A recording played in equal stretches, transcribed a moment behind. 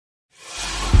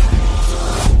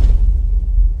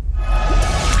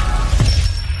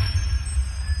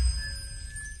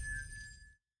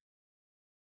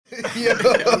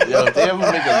Yo, if they ever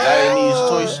make a Guyanese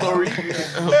Toy Story,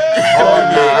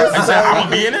 I said, I'm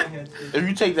gonna be in it. if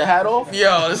you take the hat off,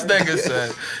 Yo, this nigga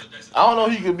said. I don't know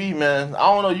who you could be, man. I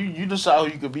don't know. You decide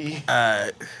who you could be.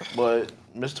 Alright, But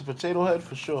Mr. Potato Head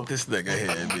for sure. this nigga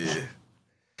here, man.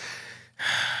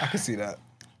 I can see that.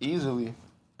 Easily.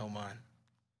 Don't mind.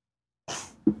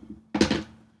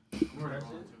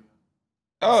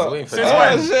 Oh, Since oh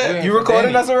when? shit. You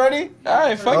recording us already?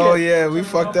 Alright, fuck Oh it. yeah, we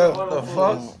fucked up. What the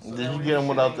fuck? Did you get him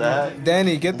without the hat?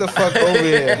 Danny, get the fuck over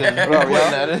here. Bro,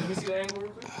 that in?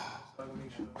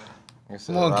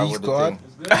 Come on, Geek Squad.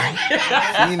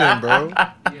 Fiending, bro.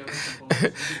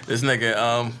 This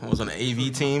nigga was on the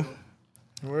AV team.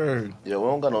 Word. Yeah, we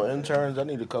don't got no interns. I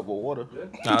need a cup of water.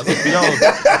 Nah, it's a, yo,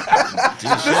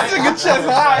 Nigga chest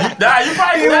high. nah, you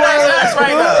probably do that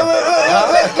right now.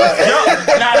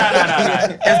 Yo,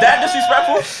 nah. Is that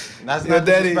disrespectful? That's Yo, not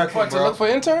Daddy. disrespectful, What, to bro. look for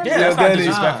interns? Yeah, that's not Daddy.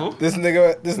 disrespectful. This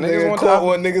nigga want caught to-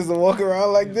 want niggas to walk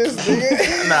around like this,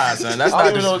 nigga. Nah, son, that's I not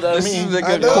don't even know what that This means. is a I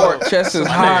good know. court. Chest is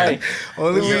high.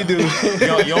 Only we do.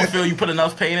 You don't feel you put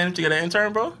enough pain in to get an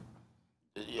intern, bro?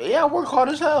 Yeah, I work hard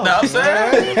as hell. Know what I'm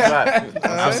saying?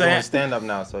 I'm saying- doing stand up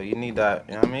now, so you need that.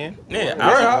 You know what I mean? Yeah, Bro,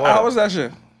 how was that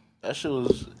shit? That shit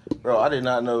was, bro. I did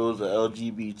not know it was an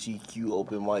LGBTQ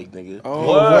open mic, nigga. Oh,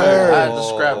 Word. I had to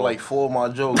scrap like 4 of my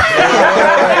jokes.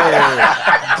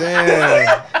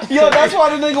 Damn. Yo, that's why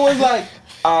the nigga was like,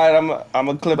 all right, I'm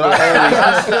a clip it But early.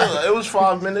 I still, it was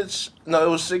 5 minutes. No, it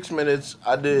was 6 minutes.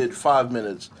 I did 5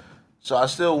 minutes, so I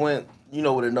still went,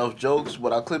 with enough jokes.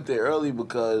 But I clipped it early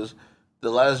because the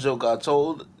last joke I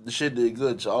told, the shit did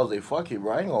good. So I was like, "Fuck it,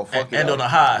 bro. I ain't gonna fuck it." End up. on a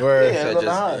high. Word. Yeah, end on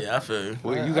the high. Yeah, I feel you.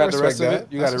 Well, you I got the rest of respect it?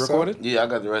 that. You got it That's what's recorded? Yeah, I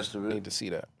got the rest of Need it. to see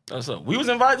that. What's up? We was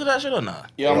invited to that shit or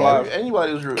not? Yeah, I'm Bro, live.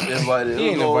 anybody was invited. He It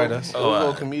ain't was all, invite us. It was Oh, all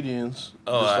alright. comedians.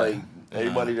 Oh, Just alright. like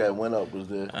everybody that went up was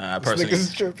there. I This personally.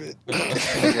 nigga's tripping.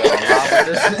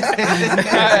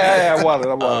 Yeah, I want it.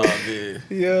 Oh, man.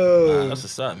 Yo. That's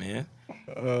what's up, man.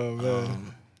 Oh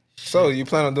man. So you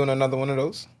plan on doing another one of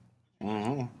those?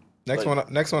 Mm-hmm.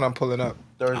 Next one I'm pulling up.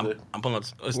 Thursday. I'm pulling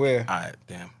up. Where? All right,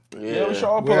 damn. Yeah, we should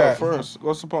all pull Where up at? first.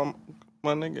 Go support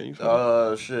my nigga. You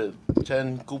feel me? Shit.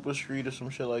 10 Cooper Street or some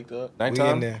shit like that. We in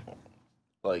Nighttime? there.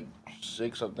 Like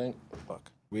 6, I think.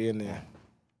 Fuck. We in there.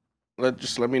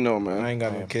 Just let me know, I man. ain't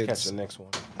got no Catch kids. the next one.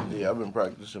 Yeah, I've been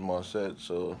practicing my set,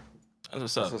 so That's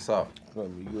what's That's up. what's up. it's gonna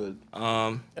be good.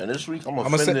 Um, And this week I'm I'ma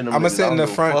sit offending them. I'ma niggas. sit I in don't the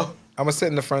give a front. fuck. I'ma sit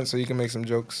in the front so you can make some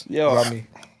jokes Yo. about me.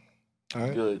 All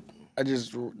right. Good. I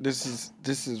just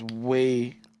this is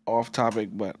way off topic,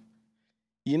 but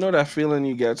you know that feeling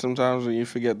you get sometimes when you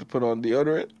forget to put on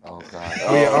deodorant? Oh God.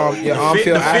 Oh, your arm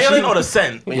feel the ashy? feeling or the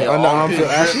scent? When Your your underarm armpit feel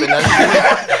ashy? dripping,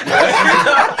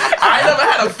 that I ain't never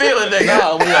had a feeling, shit. nigga.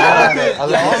 Nah, when your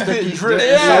armpit dripping.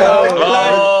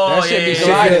 Oh, That shit be yeah.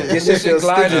 gliding. Your shit feel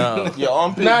gliding. sticky. Your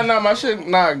armpit. Nah, my shit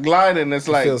not gliding. It's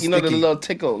like, feels you know, the sticky. little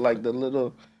tickle, like the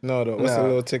little. No, though. What's the Nah.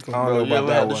 little tickle? I don't know Bro, you about ever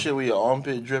that had the one. shit where your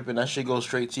armpit dripping? That shit goes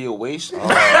straight to your waist. Hell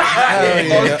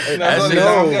yeah. That shit-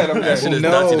 I'm good, I'm That shit good. is No.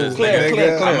 nuttiness, Clear, nigga.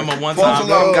 clear, clear. I remember one False time,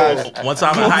 alarm, guys. one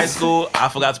time in high school, I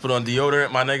forgot to put on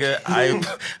deodorant, my nigga.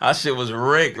 Our shit was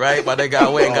rigged, right? My nigga, I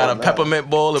went and got a peppermint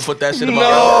bowl and put that shit in my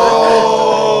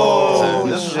Oh,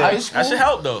 this is high school. That should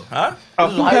help though, huh? A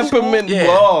This is high school? peppermint Yeah.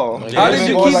 ball. Yeah. How did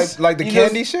you Or keep like the you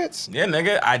candy shits? Yeah,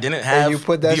 nigga, I didn't have you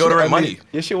put that shit deodorant under- money.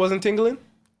 Your shit wasn't tingling?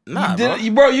 Nah, Did bro.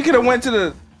 you, bro, you could have went to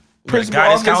the principal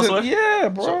guidance office. counselor? Yeah,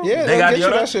 bro. Yeah, They they got get you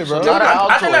deodorant? that shit, bro. So-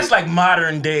 I think that's like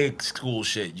modern day school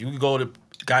shit. You go to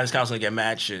guidance counselor and get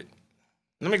mad shit.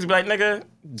 Them niggas be like, nigga,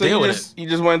 So deal you with just, you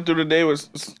just went through the day with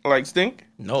like stink? it.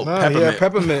 No, Nah, peppermint. yeah,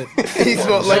 peppermint. He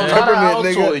smelled like So not an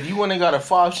peppermint, nigga. Altoid. You went and got a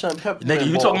 5-cent peppermint. Nigga,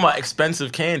 you ball. talking about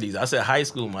expensive candies. I said high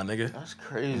school, my nigga. That's You know what I'm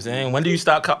crazy. saying? When do you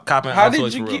stop copping How Altoids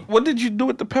did you for real? get, what did you do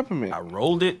with the peppermint? I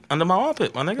rolled it under my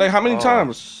armpit, my nigga. Like how many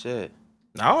times? Shit.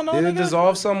 I don't know, Did it nigga.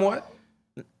 dissolve somewhat?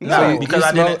 Nah, you because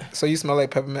I smell, didn't. So you smell like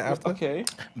peppermint after? Okay.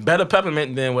 Better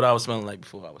peppermint than what I was smelling like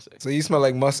before, I would say. So you smell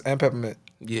like musk and peppermint.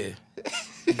 Yeah.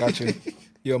 Got you.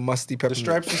 You're a musty The peppermint.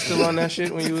 stripes were still on that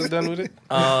shit when you was done with it?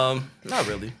 Not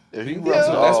really. If you That's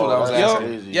what I was that's asking.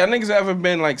 crazy. Y'all niggas ever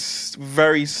been like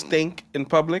very stink in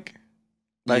public?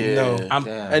 Like Yeah. no. I'm,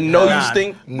 Damn. and know you Nah.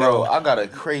 stink? Bro, I got a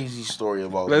crazy story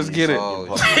about Let's these. get it. Oh,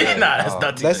 nah, shit. that's Oh.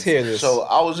 nothing. Let's hear this. So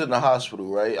I was in the hospital,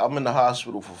 right? I'm in the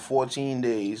hospital for 14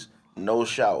 days, no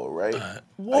shower, right?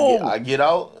 I get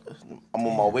out. I'm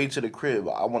on my way to the crib.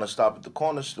 I want to stop at the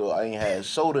corner store. I ain't had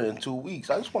soda in 2 weeks.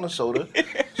 I just want a soda.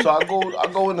 So I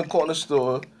go in the corner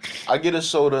store. I get a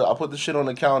soda. I put the shit on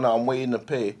the counter. I'm waiting to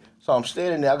pay. So I'm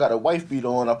standing there. I got a wife beater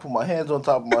on. I put my hands on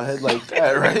top of my head like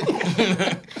that,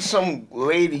 right? Some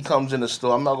lady comes in the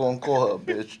store. I'm not gonna call her a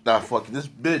bitch. Nah, fuck it. This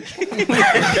bitch.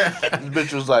 This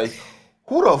bitch was like,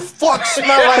 who the fuck smell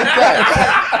like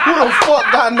that? Who the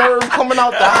fuck got nerve coming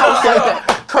out the house like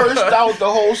that? Cursed out the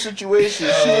whole situation.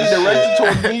 She didn't direct it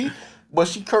toward me, but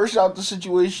she cursed out the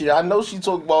situation. I know she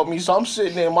talked about me, so I'm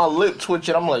sitting there, my lip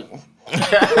twitching. I'm like,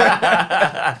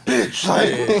 bitch.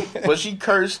 Like, but she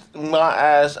cursed my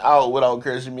ass out without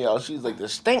cursing me out. She's like, the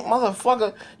stink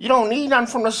motherfucker, you don't need nothing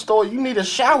from the store, you need a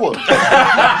shower.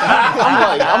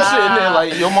 I'm sitting there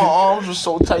like, yo, my arms were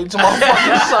so tight to my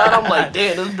fucking side. I'm like,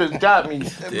 damn, this bitch got me.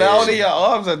 Not only your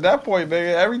arms at that point,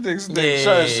 nigga, everything stinks.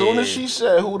 So as soon as she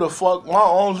said, who the fuck, my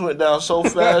arms went down so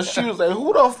fast. She was like,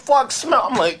 who the fuck smell?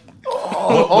 I'm like,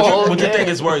 Would you think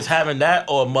it's worse, having that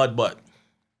or mud butt?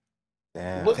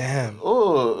 Damn.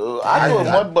 Oh, I knew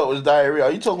mud butt was diarrhea.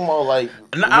 Are you talking about like?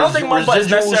 No, I don't think mud butt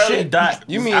is residual necessarily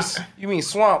shit? You mean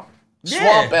swamp?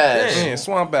 Swamp ass. Yeah,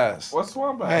 swamp ass. What's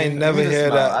swamp ass? I ain't never hear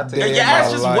that. Yeah, day Your in my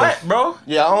ass just life. wet, bro.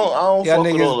 Yeah, I don't Y'all fuck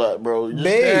with niggas all that, bro. Just-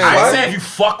 Babe, I why- ain't saying if you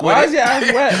fuck with Why it. is your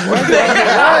ass wet?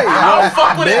 I don't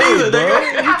fuck with it either, nigga.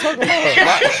 What you talking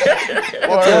about?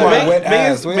 Well, Wet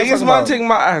ass. What you Biggest talking one about? thing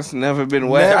my ass never been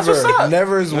wet. That's what's up.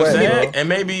 Never is You know what I'm wet, saying? bro. And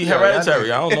maybe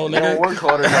hereditary. I don't know, You don't nigga. work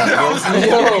harder than that,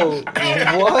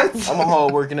 Yo, what? bro. I'm a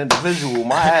hard working individual.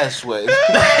 My ass sweat.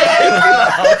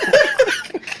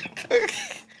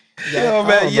 Yo, I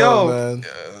man, don't yo. know, man.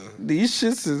 These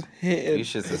shits is hitting. These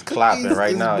shits is clapping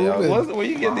right is now, booming. yo. Where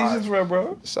you get these shits from,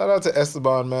 bro? Shout out to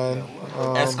Esteban, man.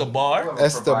 Escobar?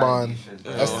 Esteban.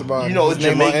 Esteban. You know a His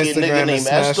name on Jamaican Instagram nigga is named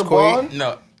Smash Esteban? Quake.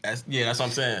 No. That's what I'm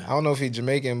saying. I don't know if he's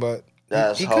Jamaican, but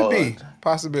That's he could be. hard.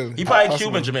 Possibility. He probably Possible.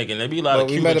 Cuban Jamaican. There be a lot But of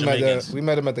we Cuban met him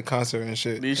Jamaicans. at the concert and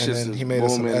shit. These and shits then is he made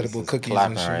us some booming. edible cookies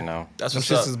Clapping and shit. right now. That's Some what's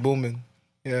shit up. is booming.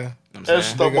 Yeah. You know what I'm saying?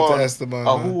 Esteban. Big up to Esteban,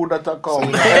 man. Who that I call me?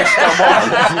 Esteban.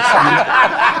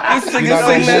 This nigga You're not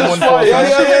sing gonna that. get one for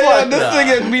Yeah. This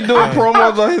nigga be doing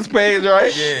promos on his page,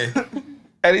 right? Yeah.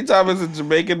 Anytime it's a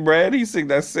Jamaican brand, he sing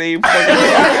that same fucking.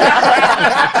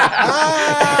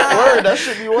 Word, that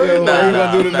should be Yo, working. why you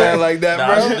gonna do the man like that, Nah,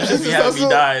 bro? them shits be having me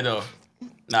dying, though.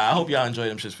 Nah, I hope y'all enjoy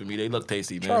them shits for me. They look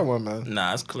tasty, man. Try one, man.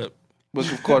 Nah, it's clip. What's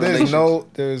with coordination?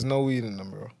 There's no weed in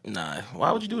them, bro. Nah,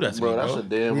 why would you do that to Bro, me, that's bro? a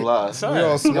damn lie. Son. We all You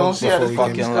don't smoked see how before this we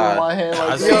fucking came. still in my hand I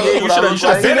like see. that? Yeah, you What I should've- look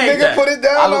should've like? been The ain't nigga that. put it I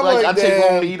down. look I'm like I like, take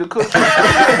damn. only eat a cookie.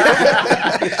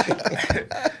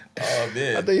 Oh, I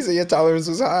man. thought you said your tolerance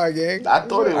was high, gang. I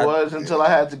thought it was until I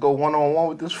had to go one-on-one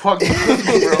with this fucking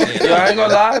cookie, bro. Yo, I ain't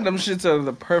gonna lie, them shits are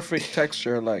the perfect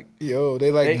texture. Like Yo,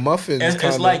 they like muffins. It's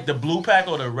kinda. like the blue pack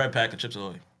or the red pack of Chips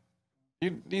Ahoy.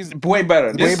 these way better.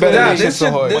 Way better than this Chips shit.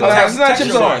 Ahoy. It's not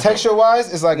Chips Ahoy. Texture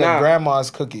wise, it's like Nah. a grandma's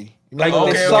cookie. You Like,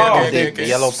 remember it's those soft. thick, The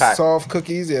yellow pack. soft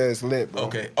cookies? Yeah, it's lit, bro.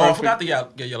 Okay. Oh, I forgot to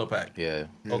get yellow pack. Yeah.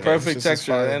 Okay. Perfect This is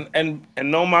texture, fire. and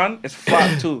no man, it's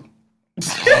flat too.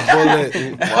 Bullet.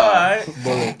 All right.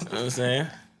 Bullet. You know what I'm saying?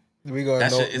 We gonna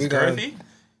That know. shit is we gonna girthy.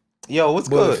 Yo, what's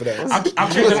bullet for good? that.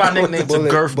 I'm changing my nickname to Bullet-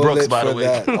 Girth Brooks, bullet by the for way.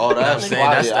 that. Oh, You know what I'm that's saying?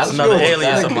 fire. That's I another support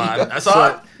alias that. of mine. That's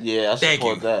all. Yeah, I Thank you.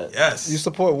 support that. Yes. You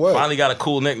support what? Finally got a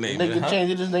cool nickname. Nigga man, huh?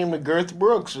 changed his name to Girth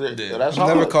Brooks. That's I'm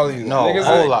never hard. calling you. No, Niggas,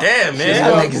 hold up. Damn, we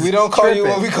man. don't, we don't call you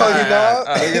what we call you now.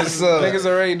 Niggas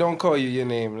already don't call you your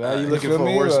name. Now you looking feel for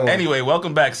me? a worse Like- one. Anyway,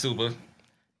 welcome back, Super.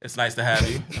 It's nice to have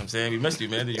you. You know what I'm saying? We missed you,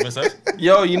 man. Did you miss us?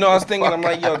 Yo, you know, I was thinking, I'm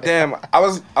like, yo, damn, I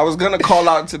was gonna call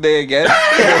out today again.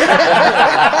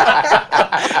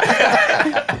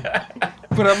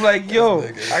 But I'm like, yo,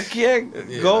 I can't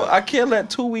go. I can't let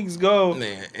 2 weeks go.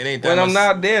 Man, it ain't that When much. I'm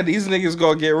not there, these niggas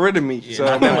gonna get rid of me. Yeah, So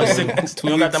not that much sick. You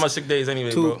don't got that much sick days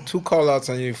anyway, bro. Two call outs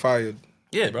and you fired.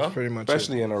 Yeah, bro. Pretty much.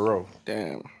 Especially in a row.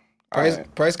 damn.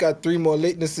 Price got 3 more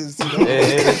latenesses. You know? Yeah,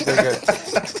 this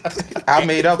nigga- I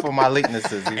made up for my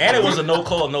latenesses. And it was a no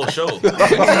call, no show.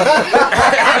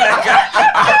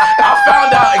 I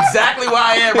found out exactly where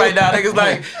I am right now. Niggas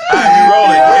like, all right, we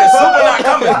rolling. Yeah, Super not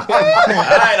coming.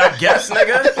 All right, I guess,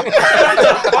 nigga. What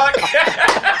the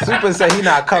fuck? Super said he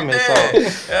not coming, so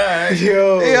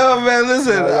Yo, man,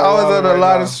 listen, I was under a right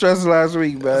lot now. of stress last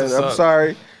week, man. That's I'm what's up.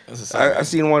 sorry. That's what's up, I man.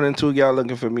 seen 1 and 2 y'all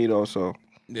looking for me though, so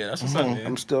Yeah, that's what's up, man.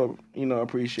 I'm still,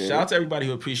 appreciate Shout out it. to everybody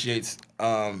who appreciates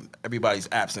everybody's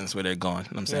absence where they're gone. You know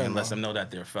what I'm saying? Lets them know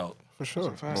that they're felt. For sure. You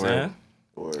know what I'm saying?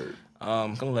 Word.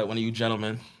 Gonna let one of you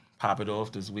gentlemen pop it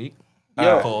off this week.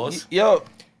 Yo, Pause. yo,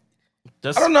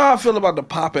 Just, I don't know how I feel about the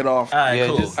pop it off. All right, yeah,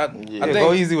 cool. just I yeah, think-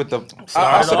 go easy with the. I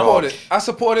Start it support off. it. I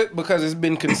support it because it's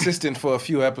been consistent for a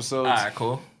few episodes. All right,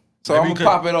 cool. So Maybe I'm you gonna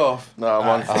pop it off. No,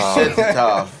 I'm sensitive.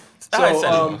 All right, So, set it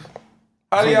off.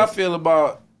 how do y'all feel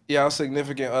about y'all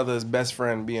significant other's best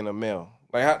friend being a male?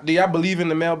 Like, do y'all believe in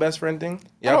the male best friend thing?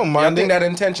 Y'all, don't mind y'all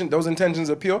think it. those intentions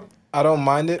are pure? I don't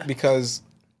mind it because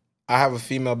I have a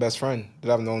female best friend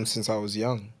that I've known since I was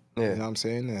young. You know what I'm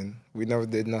saying? And we never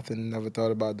did nothing, never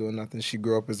thought about doing nothing. She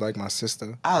grew up as like my sister.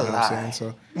 You know what I'm saying?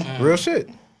 So real shit.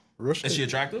 Real shit. Is she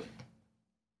attractive?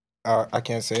 I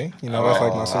can't say. You know, that's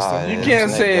like my sister. You can't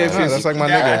say if That's like my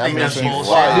nigga. I think You know that's what I'm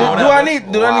saying?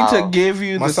 bullshit. Do I need to give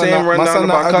you My the son same not- my rundown son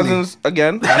about not ugly. cousins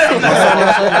again? You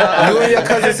and your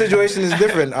cousin situation is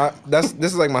different. This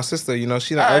is like my sister. You know,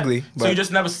 she not ugly. But So you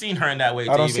just never seen her in that way.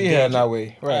 I don't see her in that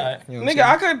way. Right. Alright. You know what I'm Nigga,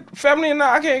 I could family or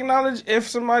not, I can acknowledge if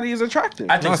somebody is attractive.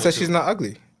 I think No, I so said too. she's not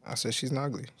ugly. I said she's not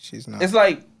ugly. She's not. It's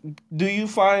like, do you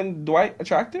find Dwight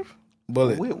attractive?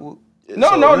 Bullet.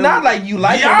 No, not like you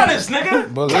like Be him. honest,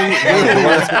 nigga. Bullet.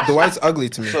 Dwight's ugly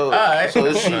to me. So, Alright. so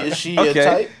is she Okay. your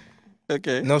type?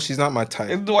 Okay. No, she's not my type.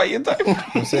 Is Dwight your type?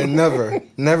 I'm saying never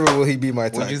will he be my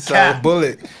type. you say?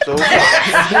 Bullet. So what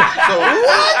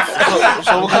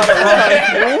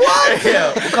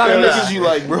kind of niggas you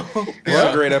like, bro? This is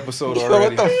a great episode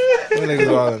already. Them niggas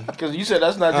wildin'. Because you said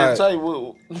that's not your Alright. type.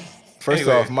 What- First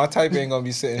off, my type ain't gonna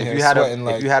be sitting If here you had sweating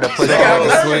like if you had a pussy, like a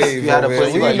if slave. you had a over here.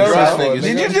 pussy What like you nervous dry for, niggas.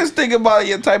 Did nigga? you just think about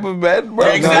your type of bed, bro?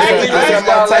 Exactly. I said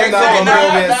my type not gonna be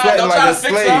over here sweating like a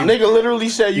slave. Nigga literally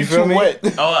said you feel too me? wet.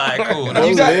 Oh, all right, cool.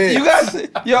 You got,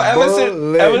 yo,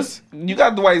 Bullet. you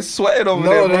got Dwight sweating over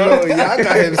No, there, bro. yeah, I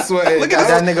got him sweating. Look at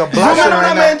that nigga Zoom blushing in on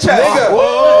right that man now. chest. Nigga.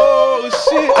 Oh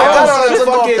shit! I got on a took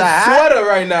off fucking the hat. sweater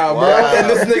right now, bro. Wow. And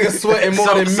this nigga sweating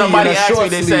more than me. Somebody in a asked me, short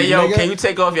they sleeve, said, yo, nigga. can you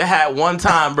take off your hat one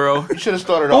time, bro? You should have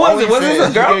started Who was it? Was OnlyFans. this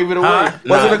a girl? You gave it away. Huh?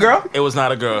 Was it a girl? It was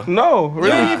not a girl. No, You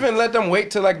really. didn't even let them wait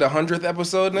till like the 100th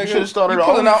episode, nigga. should've started You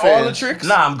pulling out all the OnlyFans. tricks.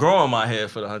 Nah, I'm growing my hair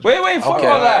for the 100. Wait, fuck Okay.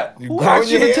 all that. You Who growing asked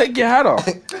you your to hair? take your hat off?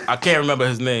 I can't remember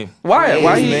his name. Why?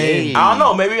 Why His he? name. I don't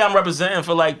know. Maybe I'm representing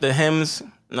for like the hymns,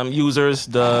 users,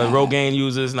 the Rogaine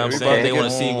users. And I'm saying they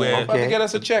want to see where. About to get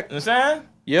us a check. You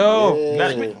know what I'm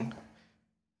saying?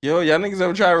 Yo, Yeah. y'all niggas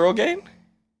ever try Rogaine?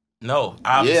 No, Yeah,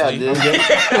 I obviously. did.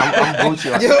 I'm Gucci.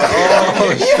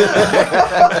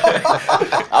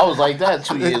 I was like that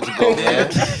 2 years ago, man.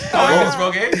 Oh, it's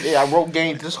Rogaine? Yeah, I wrote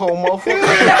game this whole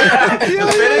motherfucker.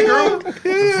 Fitting group?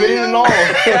 Fitting and all.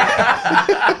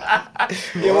 Yeah,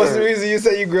 what's the reason you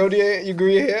said you grew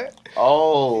your hair?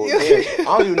 Oh, yeah. I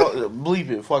don't even know. Bleep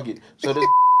it. Fuck it. So this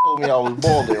told me I was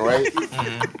balding, right?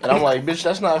 And I'm like, bitch,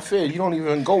 that's not fair. You don't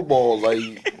even go bald.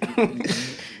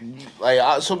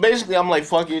 So basically, I'm like,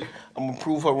 fuck it. I'm gonna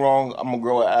prove her wrong. I'm gonna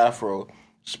grow an afro.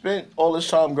 Spent all this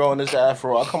time growing this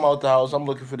afro. I come out the house. I'm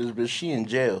looking for this bitch. She in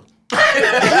jail. Now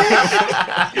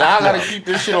I gotta keep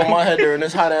this shit on my head during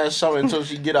this hot ass summer until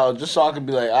she get out, just so I can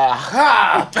be like,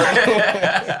 aha.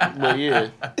 But yeah,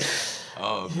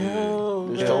 Oh,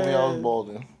 man. bitch told me I was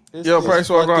balding. Yo, Price,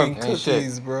 walk on.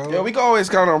 Cookies, bro. Yo, we can always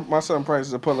count on my son Price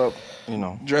to pull up, You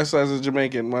know, dressed as a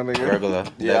Jamaican, my nigga. regular.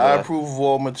 Yeah, I approve of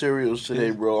all materials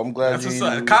today, bro. I'm glad That's you.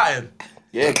 what's up. Cotton.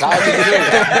 Yeah, cotton is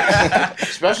good.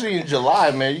 Especially in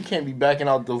July, man. You can't be backing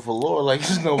out the velour like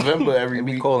it's November every It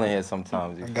be week. cold in here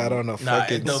sometimes. I got on a Nah, it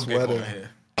fucking don't get cold in sweater.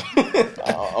 here.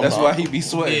 That's why he be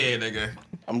sweating. Yeah, nigga.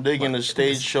 I'm digging the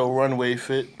stage show runway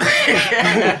fit.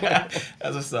 That's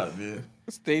what's up, man.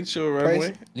 Stage show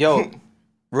runway. Yo,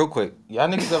 real quick, y'all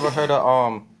niggas ever heard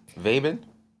of vaping?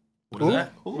 What is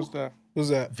that? What's that? Who's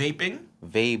that? Vaping?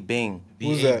 Vaping.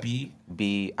 Who's that? V-A-B?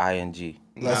 B-I-N-G.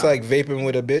 That's like vaping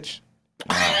with a bitch.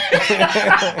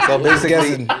 So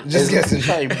basically, Just guessing. It's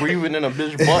like breathing in a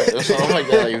bitch butt or something like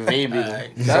that, like vaping.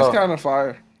 Alright. That's So- kind of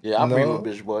fire. Yeah, I No. breathe in a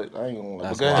bitch butt. I ain't gonna lie.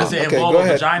 That's But go Does ahead. it Okay, involve go a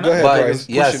ahead. vagina? Go ahead, but Bryce.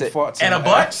 yes, Pushing farts And a in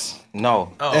butt?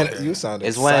 no. Oh, And okay. you sounded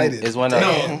It's when excited. it's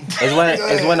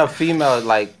when a female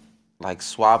like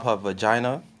swab her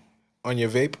vagina. On your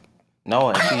vape? No,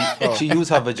 and she use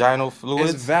her vaginal It's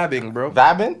fluids. vabbing, bro.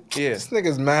 Vabbing? Yeah. This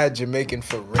nigga's mad Jamaican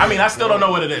for real. I mean, I still don't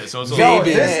know what it is. So it's Yo,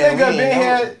 okay. this nigga been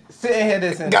here sitting here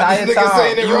this entire this nigga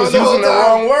saying time. it You was the whole using the time.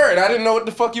 wrong word. I didn't know what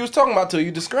the fuck you was talking about till you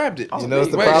described it. You know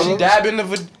what's the Wait, problem? she dabbing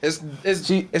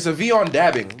it's a V on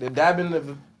dabbing. They're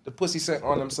dabbing the pussy scent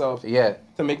on themselves Yeah,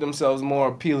 to make themselves more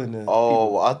appealing. To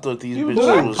Oh, I thought these You bitches do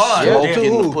was that? smoking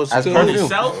Yeah. the pussy. as To On who? perfume.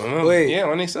 itself? Wait, yeah,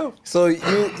 on themselves. so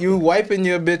you wiping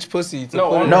your bitch pussy to No,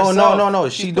 put on it- No, herself. no.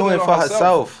 She She put doing it it on for herself.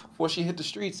 herself. Before she hit the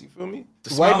streets, you feel me? To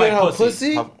smell wiping like her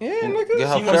pussy? Her- Yeah, Get nigga. her She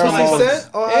gonna smell like pheromones. pussy.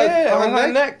 Scent on Yeah, her on her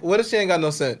neck. What if she ain't got no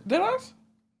scent? Did us?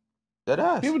 That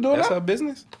ass. People doing That's that? her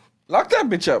business. Lock that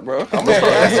bitch up, bro. I'm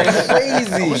That's gonna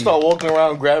crazy. start walking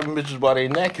around grabbing bitches by their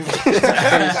neck. I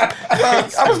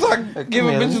was like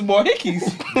giving here. bitches more hickeys.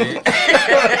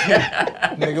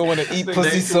 Nigga wanna eat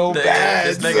pussy so bad.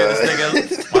 This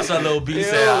nigga, my son Lil B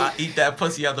said, I eat that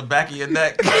pussy out the back of your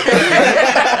neck.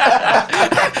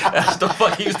 That's the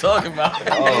fuck he was talking about.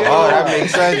 Oh, that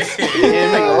makes sense. Yeah,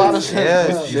 it make a lot of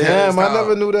sense. Yes, Damn, I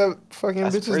never knew that fucking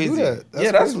That's bitches crazy. do that. That's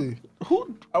Yeah, that's- crazy.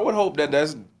 Who? I would hope that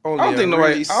that's only I don't think a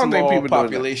nobody- really I don't think small people doing that.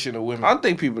 population of women. I don't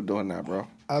think people doing that, bro.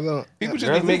 I don't. People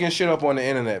just be making shit up on the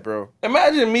internet, bro.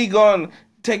 Imagine me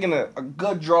taking a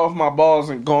good draw of my balls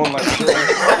and going like this.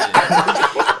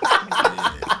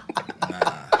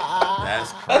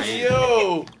 That's crazy.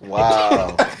 Yo,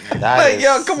 Wow. That Like, is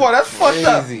yo, come on, that's fucked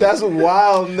up. crazy. That's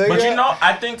wild, nigga. But you know,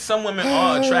 I think some women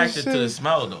are Oh, attracted to shit. the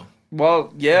smell though.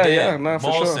 Well, yeah, nah, for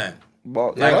ball sure. scent.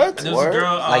 Ball, Like What? there was a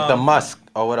girl, like the musk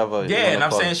or whatever. you yeah, wanna and I'm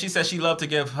call saying it. she said she loved to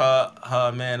give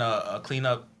her man a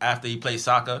cleanup after he played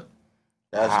soccer.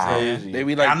 That's crazy. They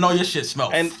be Like, like, I know your shit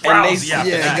smells and frowsy they- after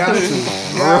yeah, that. got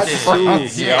to. Got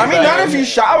to. Yeah. I mean, not if you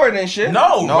showered and shit.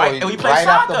 No, No, right? We play right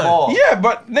soccer. after ball. Yeah,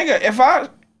 but nigga,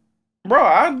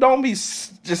 I don't be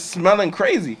just smelling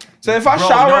crazy. So if I Bro,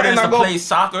 shower you know and there's I to go, play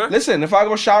soccer. listen, if I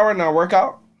go shower and I work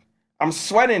out, I'm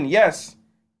sweating, yes,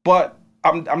 but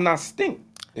I'm not stink.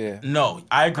 yeah. No,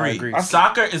 I agree. I agree.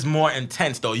 Soccer is more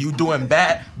intense though. You doing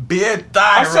beard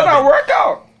thigh I said I rubbing. work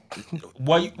out.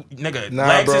 What, nigga? Nah,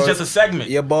 legs bro. is just a segment.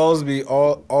 Your balls be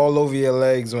all over your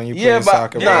legs when you play Yeah, but-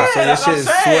 soccer, bro. yeah, So your that's shit what is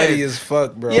I'm saying. sweaty as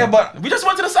fuck, bro. Yeah, but We just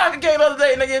went to the soccer game the other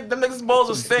day, nigga. Them niggas' balls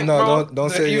was stink, no, bro. don't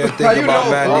say you How think you about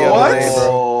know? man the What? other day, bro.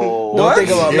 Oh. Don't What? think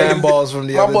about man balls from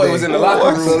the My other boy day. was in the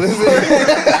locker room. So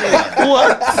listen,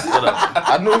 what?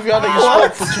 I knew if y'all niggas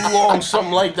spoke for too long,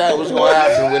 something like that was gonna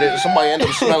happen with it. Somebody ended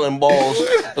up smelling balls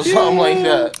or something like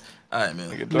that. All right, man.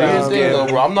 Here's the thing, though,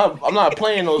 bro. I'm not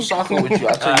playing no soccer with you.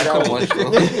 I tell you that much, bro.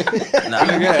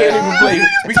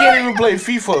 We can't even play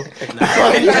FIFA.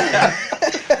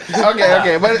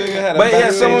 Okay, but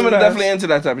yeah, some women are definitely into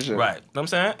that type of shit. Right. Know what I'm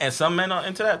saying? And some men are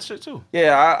into that shit too.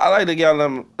 Yeah, I like to get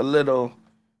them a little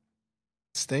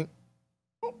stink.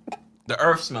 The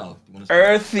earth smell.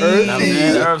 earthy. Know what I'm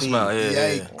saying? The earth smell. Yeah.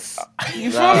 Yikes.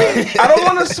 You feel me? I don't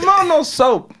want to smell no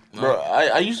soap. Bro,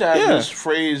 I used to have Yeah. this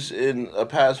phrase in a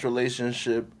past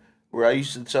relationship where I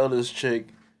used to tell this chick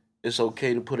it's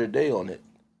okay to put a day on it.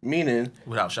 Meaning,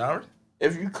 Without showering?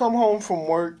 if you come home from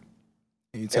work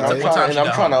You and I'm tired? time she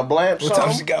got trying to home? blamp What time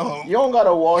she something, got home? you don't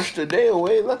gotta wash the day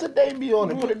away. Let the day be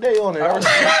on it. Put a day on it. Put a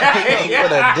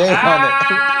day on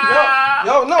it.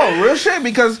 Yo, no, real shit,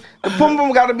 because the pum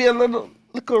pum got to be a little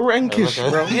rankish,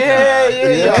 bro.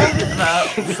 Yeah.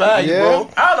 Fact, Yeah. bro.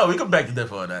 I don't know. We could beg to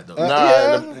differ on that though. Nah,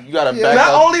 yeah. you gotta Yeah. back Not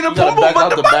up. only the you gotta pum-pum, back but up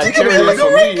the the body can be bacteria like a for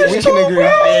me. rankish We can agree.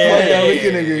 Yeah, we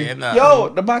can agree. nah. Yo,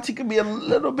 the body could be a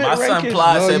little bit My son rankish.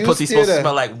 Ply No, said you pussy's steer supposed to that.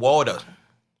 smell like water.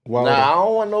 Wow. Nah, I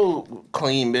don't want no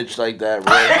clean bitch like that,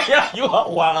 bro. Yeah, you are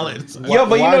wildin'. Yo,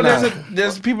 but you Why know, not?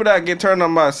 there's people that get turned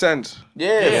on by scent.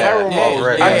 Yeah, Yeah, pheromones. yeah,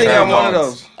 right. yeah. I think I'm one of pheromones.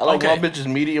 those. I like Okay. my bitches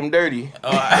medium dirty.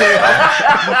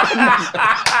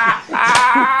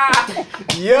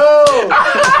 Yo,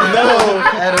 no,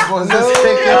 Edibles no, is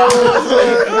sticking.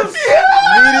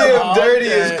 medium Oh, dirty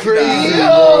okay. is crazy.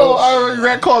 Yo, I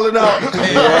regret calling out.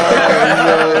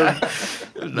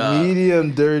 Nah.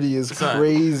 Medium dirty is Son,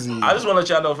 crazy. I just want to let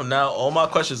y'all know from now, all my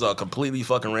questions are completely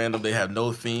fucking random. They have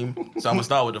no theme. So I'm going to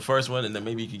start with the first one, and then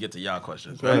maybe you can get to y'all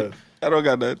questions, right? I don't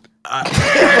got that.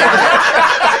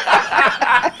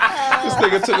 This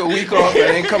nigga took a week off and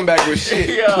ain't come back with shit.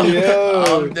 Yo,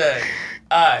 I'm dead.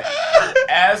 All right.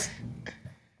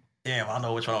 Damn, I don't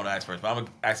know which one I want to ask first, but I'm going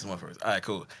to ask this one first. All right,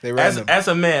 cool. They random. As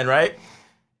a man, right?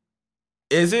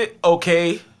 Is it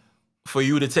okay for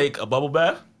you to take a bubble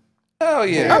bath? Hell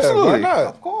yeah. Yeah, Absolutely. Why not?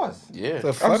 Of course. Yeah.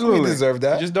 The fuck, Absolutely. we deserve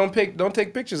that. Just don't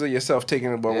take pictures of yourself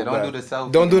taking a bubble Yeah, don't bath. do the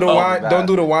selfie. Don't do the Oh, wine. Don't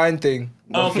do the wine thing.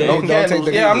 Okay. Don't take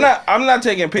the. Yeah, I'm not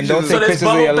taking pictures. don't of So take there's pictures of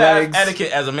bubble your bath legs.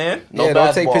 etiquette as a man? No Yeah, don't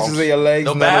bath take bombs. pictures of your legs.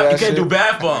 No none bath. of You that can't shit. do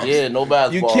bath bombs. Yeah, no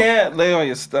bath You bombs. can't lay on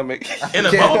your stomach. In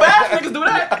a Yeah. bubble bath, niggas do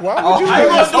that. Why would you How lay you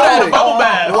on gonna your do that in a stomach? bubble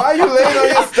bath? Why are you laying on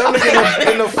your stomach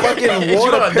in the fucking You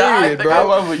water gonna die, period, nigga. bro?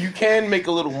 However, you can make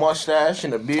a little mustache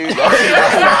and a beard.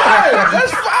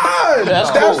 That's fine.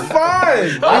 That's That's cool. fine.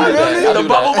 You I do feel that. me? I The do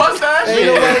bubble that. mustache? Ain't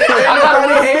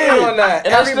nobody hating on that.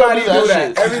 And I still Everybody do that do that.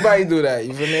 shit. Everybody do that.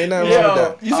 You feel me? Ain't nothing wrong with Yo,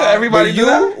 that. You said everybody But do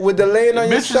that? you with the laying on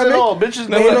your Bitches and all. stomach. Bitches Ain't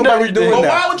never nobody everything. doing Well,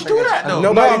 that. why would you do that though? No.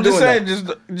 No, Nobody I'm just doing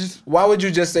saying, just Why would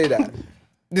you just say that?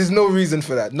 There's no reason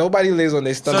for that. Nobody lays on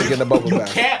their So stomach in the bubble you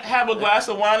bath. can't have a glass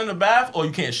of wine in the bath, or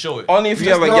you can't show it. only if you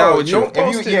Just have a no, gal with you. don't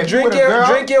post If you- it. yeah, if you drink with a your girl-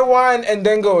 drink your wine and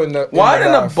then go in the Wine in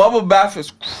a bath. bubble bath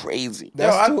is crazy.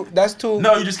 That's too. That's too.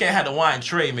 No, you just can't have the wine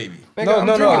tray, maybe. No.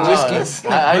 Whiskey.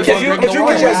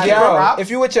 If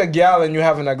you with your gal and you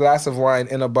having a glass of wine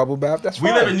in a bubble bath, that's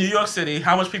fine. We live in New York City.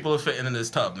 How much people are fitting in this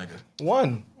tub, nigga?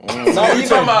 One. What you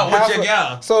talking about with your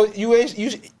gal? So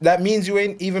that means you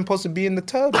ain't even supposed to be in the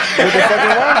tub with the fucking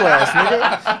wine glass,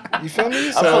 nigga. You feel me?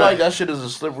 I feel like that shit is a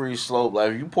slippery slope.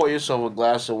 Like if you pour yourself a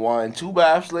glass of wine, 2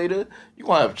 baths later, you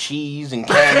gonna have cheese and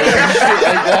candles and shit like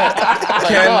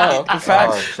that. Like,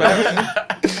 Facts.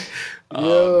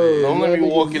 don't let me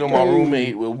walk in on my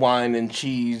roommate with wine and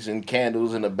cheese and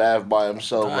candles in the bath by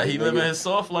himself. Like, He living his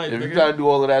soft life. if nigga. you gotta do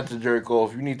all of that to jerk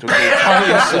off, you need to go find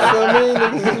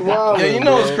yourself. Yeah, you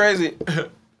know what's crazy?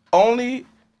 Only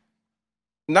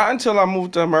not until I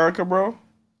moved to America, bro,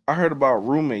 I heard about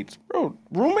roommates. Bro,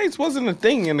 roommates wasn't a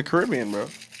thing in the Caribbean, bro.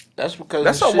 That's because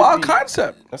That's a wild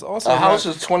concept. That's also a house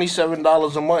is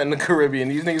 $27 a month in the Caribbean.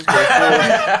 These niggas can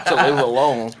afford to live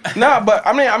alone. Nah, but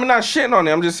I mean, I'm not shitting on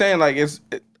it. I'm just saying, like,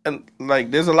 like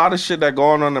there's a lot of shit that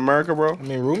going on in America, bro. I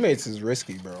mean, roommates is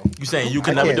risky, bro. You saying you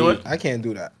can never do it? I can't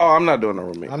do that. Oh, I'm not doing a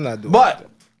roommate. I'm not doing But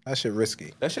that shit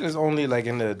risky. That shit is only like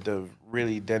in the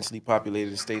really densely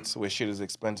populated states where shit is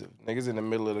expensive. Niggas in the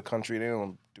middle of the country, they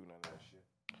don't do none of that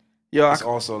shit. yo, It's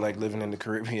also like living in the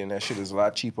Caribbean. That shit is a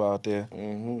lot cheaper out there.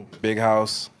 Big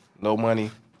house, no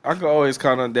money. I could always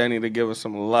count on Danny to give us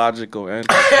some logical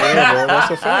answers. Yeah, bro,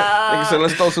 that's a fact. Nigga said,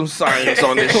 let's throw some science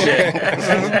on this shit.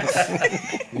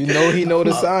 You know he know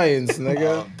the science,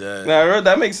 nigga. Nah,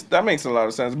 that makes a lot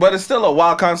of sense. But it's still a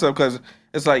wild concept because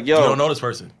it's like, yo, You don't know this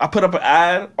person. I put up an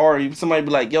ad, or somebody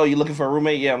be like, yo, you looking for a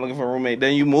roommate? Yeah, I'm looking for a roommate.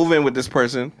 Then you move in with this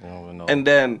person, and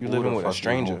then You living with a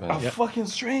stranger. a fucking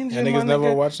stranger. Yeah, niggas my never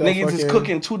nigga. watch that Niggas is fucking-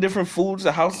 cooking 2 different foods.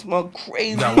 The house smell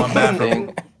crazy. Got one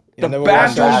bathroom. The never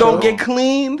watched bathroom that don't show? get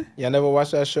cleaned. Yeah, I never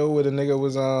watched that show where the nigga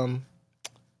was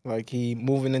like he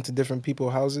moving into different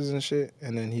people's houses and shit,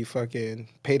 and then he fucking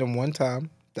paid him one time.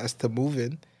 That's to move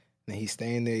in, and he's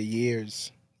staying there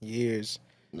years,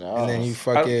 and then he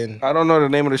fucking. I don't know the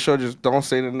name of the show. Just don't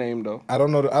say the name though. I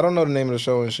don't know the name of the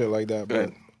show and shit like that, but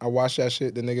Good. I watched that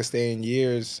shit. The nigga staying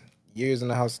years in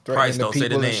the house, Price, threatening the don't say the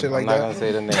people and name. shit I'm like not gonna that.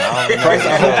 say the name. I don't Price,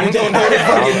 I hope you don't know the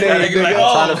fucking name, Nigga like, nigga.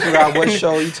 I'm trying to figure out what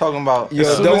show you talking about. Yo,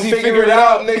 soon don't as he figure it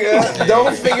out, nigga.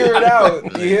 Don't figure it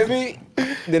out. You hear me?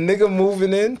 The nigga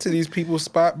moving into these people's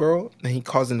spot, bro, and he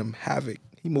causing them havoc.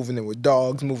 He moving in with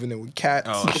dogs, moving in with cats.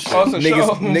 Oh, shit. Also show.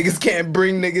 Niggas can't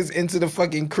bring niggas into the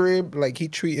fucking crib. Like he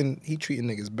treating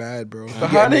niggas bad, bro. He how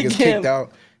getting they niggas can't- kicked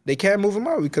out. They can't move him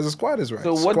out because of squatters' rights.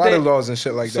 So what Squatter they- laws and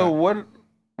shit like So that.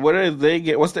 what did they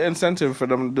get? What's the incentive for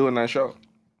them doing that show?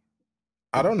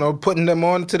 I don't know, putting them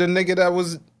on to the nigga that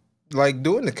was like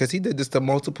doing it because he did this to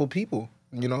multiple people,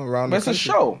 you know, around But the it's a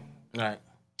country. show. Right.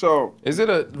 So Is it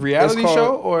a reality It's called-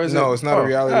 show or is it? No, it's not a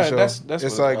reality show. That's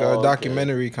It's what- like a okay.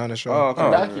 documentary kind of show. oh,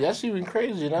 okay. That's even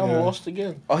crazy. Now I'm Yeah. lost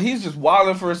again. Oh, he's just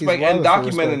wilding for respect and wilding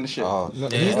for documenting respect. the shit. Oh, No,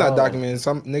 Yeah. he's not documenting.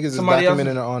 Some niggas Somebody is else-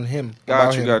 documenting it on him. Got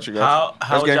about you, him. got you. How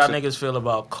That's would y'all gangsta. niggas feel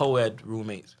about co-ed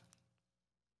roommates?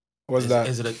 What's that?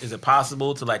 Is it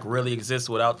possible to like really exist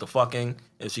without the fucking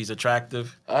if she's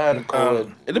attractive? I had a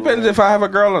co-ed. It depends if I have a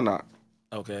girl or not.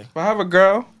 Okay. If I have a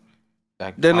girl,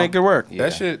 then it could work. Yeah.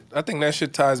 That shit, I think that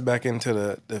shit ties back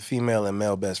into the female and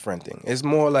male best friend thing. It's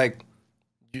more like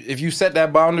if you set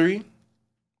that boundary,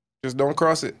 just don't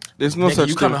cross it. There's no Nigga, such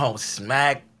you thing. coming home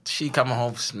smack. She coming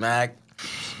home smack.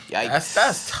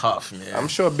 That's tough, man. I'm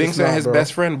sure Binks not, and his bro.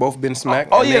 best friend both been smacked.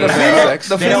 Oh, and yeah, they the ain't had female- sex.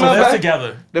 the they don't female live back-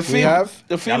 together. The female, have?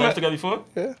 the Y'all female, lived together before?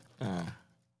 Yeah.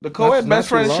 the co-ed Not best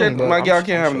too friend long, shit. but My I'm- gal can't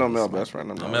I'm have sure no he's male smart. best friend.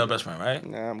 No male best friend, right?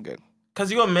 Nah, I'm good.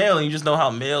 Cause you're a male and you just know how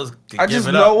males. Can I give just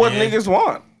it know up, what man. niggas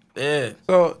want. Yeah.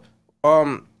 So,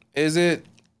 is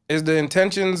the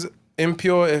intentions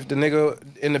impure if the nigga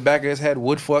in the back of his head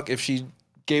would fuck if she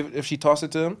tossed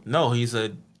it to him? No, he's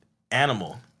a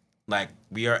animal. Like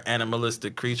we are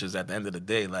animalistic creatures at the end of the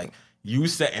day. Like you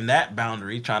setting that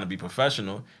boundary, trying to be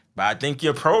professional. But I think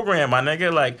you're programmed, my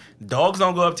nigga. Like dogs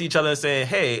don't go up to each other and say,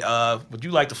 "Hey, would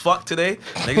you like to fuck today?"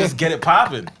 Niggas just get it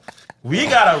popping. We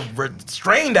gotta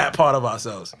restrain that part of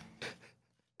ourselves.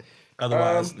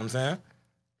 Otherwise, you know what I'm saying.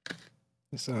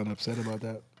 You sound upset about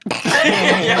that.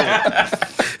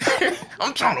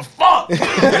 I'm trying to fuck.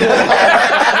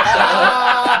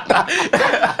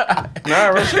 Nah,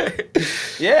 real shit.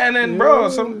 Yeah, and then bro,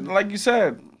 some like you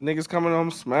said, niggas coming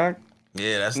home smack.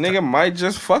 Yeah, that's Nigga might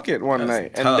just fuck it one That's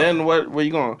night, tough. and then what? Were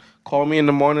you gonna call me in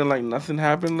the morning like nothing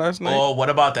happened last night? Or what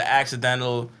about the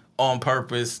accidental, on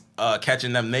purpose,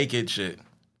 catching them naked shit?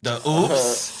 The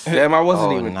oops, Damn, I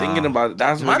wasn't Oh, even nah. thinking about it.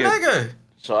 That's my what get- nigga.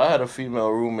 So I had a female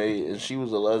roommate and she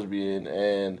was a lesbian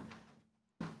and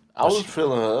I was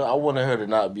feeling her. I wanted her to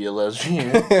not be a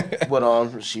lesbian,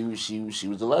 but she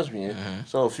was a lesbian.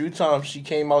 So a few times she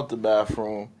came out the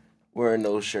bathroom wearing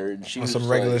no shirt. And she On was some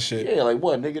just regular like, shit. Yeah, like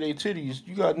what, nigga, they titties.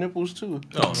 You got nipples too.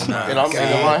 Oh, nah. And I'm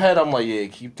in my head, I'm like, yeah,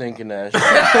 keep thinking that shit.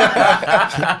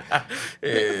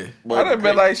 Yeah. But I'd have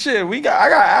been like, shit, I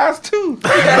got ass too.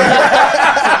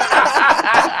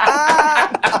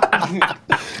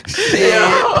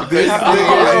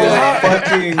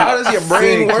 How does your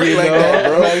brain work like that,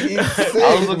 bro? Like, he's sick,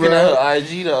 I was looking bro. at her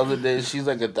IG the other day. She's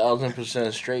like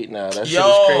 1,000% straight now. That shit Yo,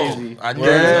 is crazy. I knew you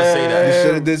was gonna say You that.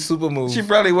 should have did super move. She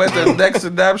probably went to the Dexter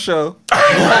Dab show. Leave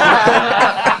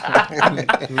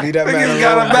that man Niggas alone.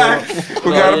 got her back.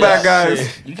 We got her back,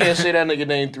 guys. You can't say that nigga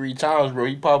name 3 times, bro.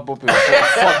 He pop up and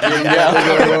fuck you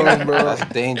down. That's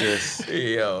dangerous.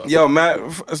 Yo. Yo, Matt,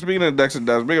 speaking of Dexter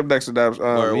Dabs, big up Dexter Dabs. He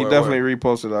word, definitely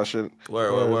reposted our shit.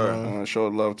 Word.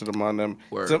 Showed love to them on them.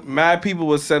 Word. So, mad people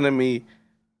was sending me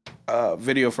a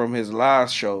video from his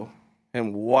last show.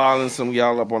 Him wilding some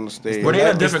y'all up on the stage. Were they in a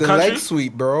It's different the country? leg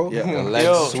sweep, bro. Yeah. The leg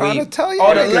Yo, Trying to sweep. tell you.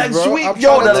 Oh, the leg sweep?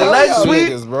 Yo, the leg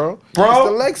sweep? bro. Bro, It's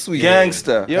the leg sweep.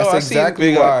 Gangster. Yo, That's I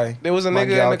exactly seen, why there was a my nigga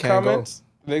gal in the can't go. comments.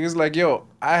 Niggas like, yo,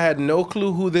 I had no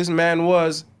clue who this man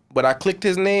was, but I clicked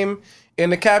his name in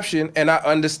the caption, and I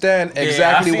understand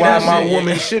exactly I see why that my shit,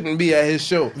 woman yeah. shouldn't be at his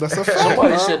show. That's a fact. Somebody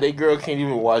bro. said they girl can't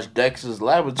even watch Dexter's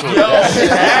Laboratory. Yo,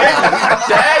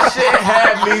 that shit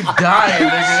had me dying,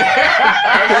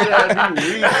 nigga.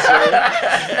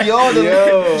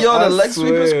 The I leg sweep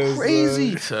swear, is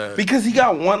crazy. son. Because he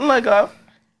got one leg up,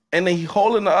 and then he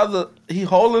holding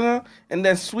her, and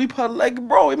then sweep her leg.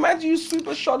 Bro, imagine you sweep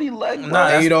a shorty leg, bro. Nah,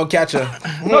 And you don't catch her.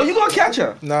 No, you gonna catch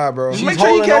her. Nah, bro. Just She's make sure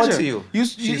you holding catch on her. to you.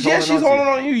 She's holding holding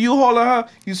on to on you. You holding her.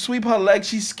 You sweep her leg.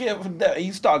 She's scared for that. And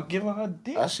you start giving her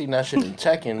dick. I seen that shit in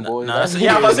Tekken, boy. Nah, that's,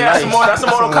 yeah, I'm about to say that's some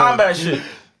Mortal Kombat shit.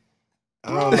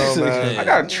 I don't know, man. I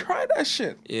gotta try that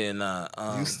shit. Yeah, nah.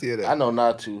 You steer I that. know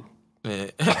not to.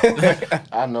 Yeah.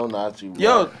 I know not to, bro.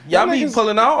 Yo, y'all be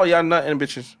pulling out or y'all nutting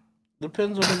bitches?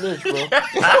 Depends on the bitch, bro.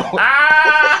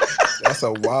 That's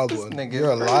a wild one. nigga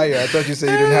You're a crazy. liar. I thought you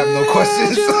said you didn't have no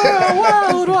questions.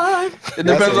 It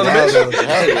depends on the bitch.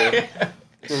 Hell yeah.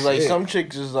 Cause like some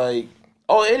chicks is like,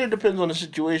 and it depends on the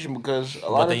situation because a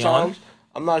lot of they on? times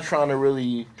I'm not trying to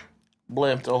really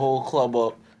blamp the whole club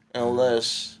up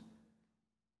unless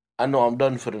I know I'm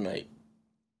done for the night.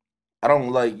 I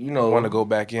don't like, Want to go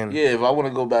back in? Yeah, if I want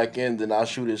to go back in, then I'll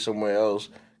shoot it somewhere else.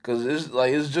 Cause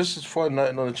it's just as fun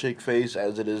nutting on a chick face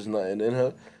as it is nutting in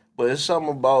her. But it's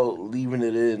something about leaving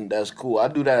it in that's cool. I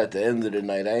do that at the end of the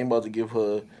night. I ain't about to give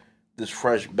her this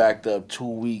fresh, backed up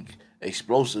 2-week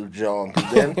explosive John.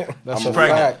 Cause then That's I'm a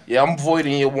pregnant. fact. Yeah, I'm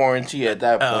voiding your warranty at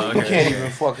that point. Oh, You okay. can't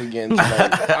even fuck again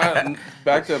tonight.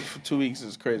 Backed up for 2 weeks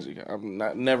is crazy.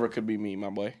 Never could be me, my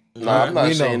boy. Nah, I'm not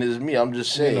We saying know. it's me. I'm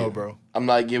just saying. know, bro. I'm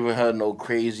not giving her no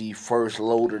crazy first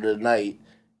load of the night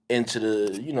into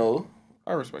the,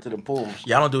 I respect to it. the pooms.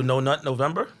 Y'all don't do No Nut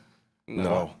November?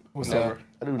 No. What's Never.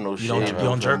 I do no shit. don't- you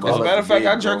don't jerk As off? a matter of fact,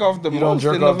 I jerk off the You don't most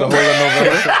jerk in off the whole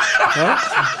November. of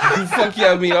November? Fuck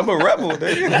yeah, I mean, I'm a rebel,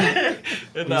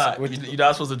 nigga. Nah, you're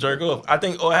not supposed to jerk off. I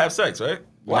think or have sex, right? You're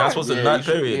Why? not supposed to Yeah, nut, you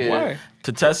should- period. yeah. Why?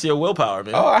 To test your willpower,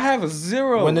 man. Oh, I have a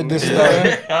 0. When did this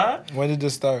nigga. start? Huh? When did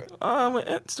this start?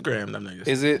 Instagram, them niggas.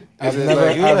 Is it? I've Is it never,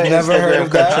 like, You I've let never heard Instagram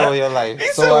of that. control your life. He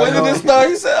So said, I when did know- this start?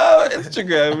 He said, oh,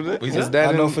 Instagram. is that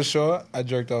I know in- for sure. I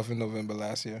jerked off in November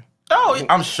last year. Oh,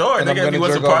 I'm sure, And I'm nigga, if gonna you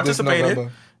wasn't jerk off this participating.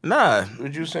 November. Nah.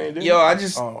 What you saying, dude? Yo, I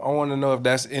just... I want to know if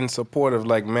that's in support of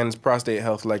like men's prostate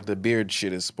health, like the beard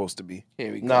shit is supposed to be.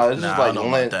 Here we go. Nah, it's Nah, just I like don't know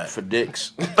about Lent that. for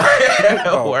dicks.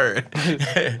 Word.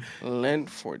 Lent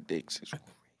for dicks.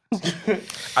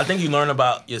 I think you learn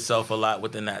about yourself a lot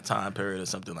within that time period or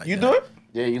something like You that. do it?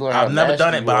 Yeah, you learn how I've never nasty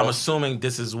done it, you but I'm are. assuming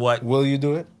this is what Will you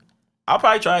do it? I'll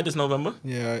probably try it this November.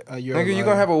 Yeah, you're Nigga, you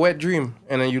gonna have a wet dream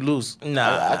and then you lose.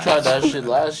 Nah, I tried that shit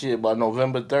last year. By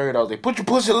November 3rd, I was like, put your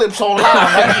pussy lips on live.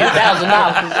 I'll give you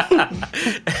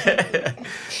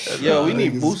 $1,000. Yo, we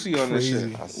need Niggas Boosie on this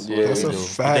crazy. shit. Yeah, That's we a do.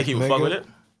 fact, think he would nigga. fuck with it?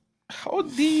 How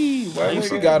deep? Why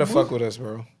You gotta fuck with us,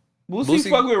 bro. Boosie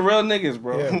fuck with real niggas,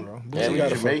 bro. Yeah, bro. Yeah, You we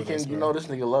gotta fuck with Jamaicans. us, You bro. know this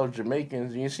nigga loves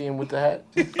Jamaicans. You see him with the hat?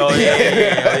 Oh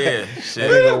yeah. Shit.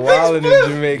 Nigga wildin' in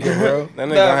Jamaica, bro. That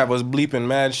nigga gonna have us bleeping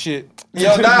mad shit.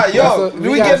 Yo, nah, yo. That's a- we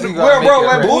we get gotta- bro,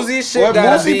 when Boosie shit when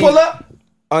gotta Boosie be- pull up,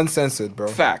 Uncensored, bro.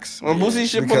 facts. When Boosie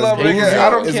shit Because pull up, nigga, Boosie I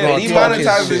don't is care. gonna He talk his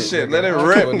monetize this shit, shit. nigga. Let it I don't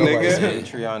rip, care what nobody nigga. say.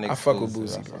 Patreon I fuck with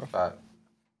exclusive, Boosie, that's a bro. fact.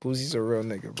 Boosie's a real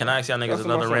nigga, bro. Can I ask y'all niggas That's what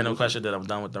my another friend random was question that I'm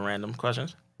done with the random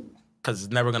questions? Because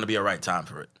it's never gonna be a right time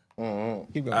for it.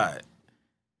 Keep going. All right.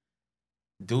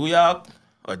 Do y'all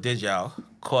or did y'all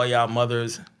call y'all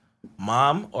mothers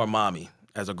mom or mommy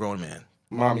as a grown man?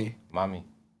 Mommy. Mommy.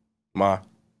 Ma.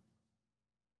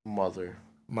 Mother.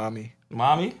 Mommy.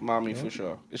 Mommy? Mommy for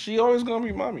sure. She always gonna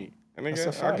be mommy. Nigga, a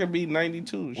I fact. could be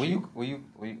 92. Will you?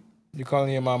 You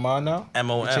calling your mama now? You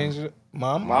MOM. changed it?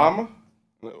 Mom? Mama?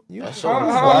 You That's whack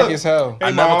so how- as hell. I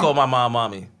Hey, never Mom. call my mom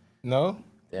mommy. No?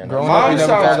 Yeah, Growing up, Mom you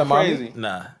never called her sounds mommy? crazy.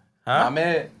 Nah. My Huh?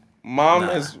 man. Mom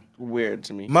Nah. is weird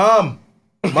to me. Mom!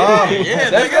 Mom! Yeah,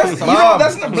 nigga. You know,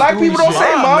 that's black people don't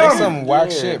say Mom, mom. That's some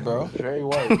whack shit, bro. Very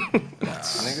white.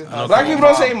 Nigga. Black people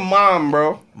don't say mom,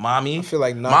 bro. Mommy. I feel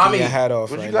like knocking Mommy. your hat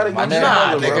off But right you gotta now. get your Nah,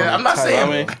 mother, nigga. bro. I'm not Tight, saying.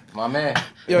 Mommy. My man.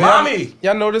 Yo, Mommy.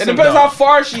 Y'all notice It him? depends how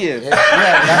far she is. Yeah,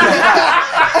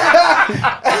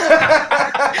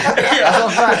 that's a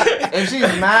fact. If she's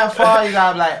mad far, you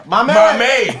gotta be like, my man.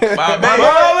 Mommy. Mommy.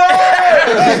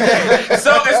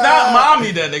 So it's not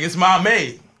mommy then, nigga. It's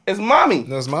mommy. It's mommy.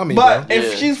 No, it's mommy, But bro.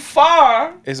 if Yeah. she's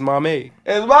far, It's my maid.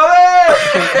 it's mommy. I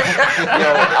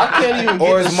can't even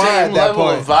Or get the is mine same at that level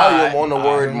point? of volume on the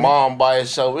word mom by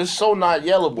itself. It's so not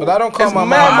yellable. But I don't call It's my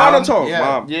mad mom. monotone. Yeah.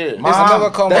 Mom. Yeah. Mom. I never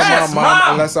call my That's mom mom.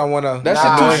 unless I want to. That Nah,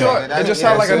 shit too nigga, short. that It just is-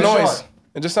 sound yeah, like a it's too noise. short.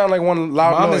 It just sound like one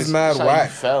loud Mom noise. is mad It's like you whack.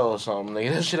 fell or something,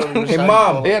 nigga. That shit don't even Hey, sound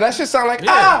mom. like Yeah, that shit sound like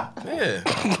Yeah. ah. Yeah.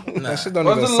 That shit don't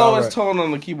What's even the sound lowest right. tone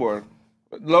on the keyboard?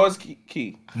 Lowest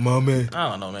key. Mommy. I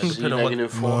don't know, man. C Depending on what-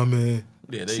 -4. Mommy.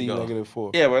 Yeah, there C you go.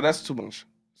 -4. Yeah, but that's too much.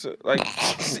 So, like,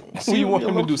 What you want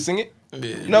him to do? Sing it?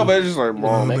 Yeah. No, but it's just like,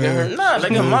 mom. Make it hurt. Nah,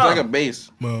 like a It's mom. like a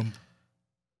bass. Mom.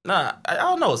 Nah, I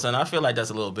don't know, son. I feel like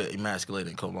that's a little bit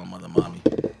emasculating. Call my mother mommy.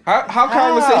 How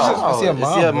conversations? It's your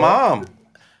mom, It's your bro. mom.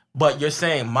 But you're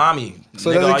saying mommy. So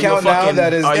nigga, does it are you count a now fucking,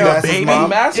 that is- are you a that's his baby? mom?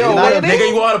 Masculine? Nigga,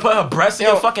 you want to put her breast in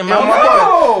your fucking mouth?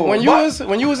 No. When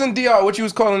you was in DR, what you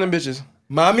was calling them bitches?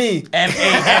 Mommy.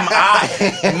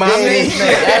 M-A-M-I. Mommy.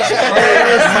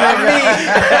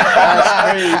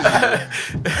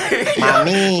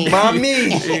 Mommy. Mommy.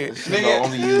 Nigga,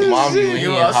 only use mommy when You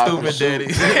he are in hot stupid, pursuit.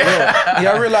 daddy.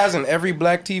 Y'all realize in every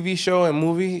black TV show and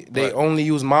movie, they only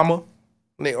use mama?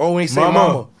 They always say Mama.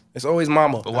 mama. It's always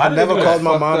mama. Why I did never they do called that?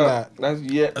 my mom Fucked that. up. That's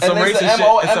yeah. That's some and it's racist the shit.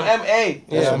 It's MOMMA.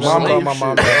 Yeah, I some never called slave my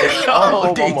mom shit. that. I Oh,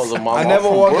 told my these- mother, mom. I I'm never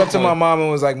from walked up to Brooklyn. my mom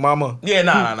and was like, mama. Yeah,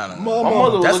 nah. My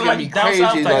mother was That's looking like at me down crazy.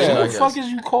 south type Like, shit, I who the guess. fuck is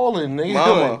you calling, nigga?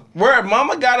 Mama. Word.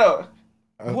 Mama got a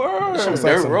word. Some like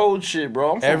dirt some- road shit,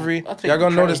 bro. I'm from, Every I take y'all the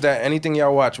gonna notice train. that anything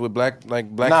y'all watch with black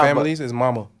Nah, families is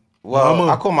mama. Well,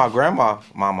 Mama. I call my grandma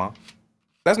mama.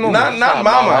 That's no Not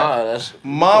mama. That's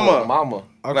Mama. Mama.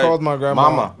 I Like, called my grandma.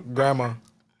 mama. Grandma.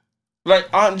 Like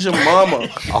Aunt Jemima.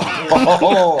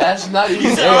 Oh, That's not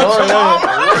even. Jemima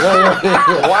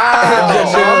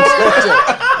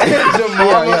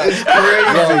is crazy.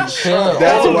 That's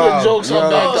All the wild. good jokes Yo, are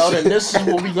back out, and this is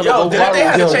what we gonna Yo, go didn't they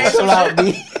have viral. to change some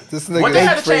shit? This nigga What they is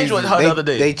had to change crazy. with her the other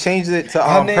day? They changed it to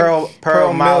Her name- Pearl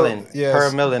Pearl Malin. Yes.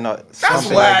 Pearl Millen or That's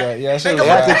something whack. like that. Yeah, that shit They was can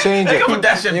whack. They had to change They it. can put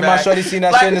that shit Me and my back. shorty seen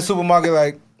that Like, shit in the supermarket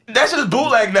like, That shit is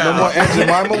bootleg now. no more Aunt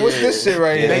Jemima. What's this shit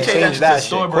right Yeah, They here? changed changed that that shit to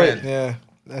store shit quick. brand. Yeah,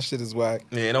 that shit is whack.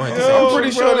 Yeah, don't hit the I'm same.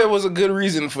 pretty sure there was a good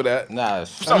reason for that. Nah,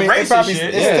 it's Some I mean, racist it probably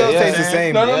shit. it Yeah, still yeah. tastes the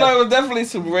same. No, it was definitely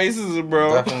some racism,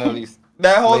 bro. definitely.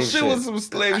 That whole slave shit shit. was some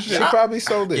slave shit. She probably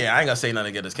sold it. Yeah, I ain't gonna say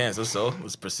nothing to get us canceled, so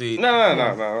let's proceed.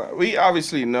 No. We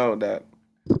obviously know that.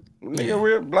 Nigga, Yeah.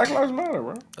 we're Black Lives Matter,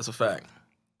 bro. That's a fact.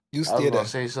 You I was still gonna that.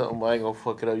 say something, but I ain't gonna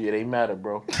fuck it up. Yeah, they matter,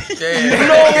 bro.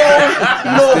 Yeah.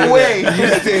 No way. You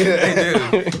still They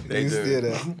that. do. They You do. still that. You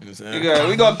know what I'm saying?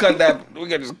 We gonna cut that. We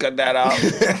gonna just cut that out.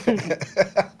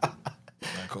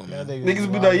 Cool, man.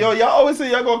 Niggas be like, yo, y'all always say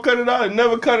y'all gonna cut it out and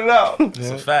never cut it out. It's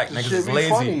a fact. Niggas Shit is be lazy.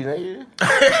 funny, nigga.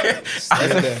 That's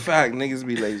a fact. Niggas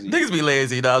be lazy. Niggas be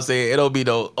lazy, you know what I'm saying? It'll be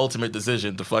the ultimate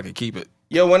decision to fucking keep it.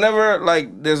 Yo, whenever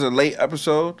like there's a late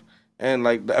episode and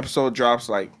like the episode drops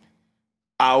like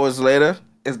hours later,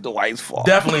 it's Dwight's fault.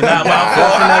 Definitely not my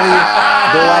fault.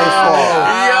 Dwight's fault.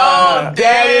 Yo,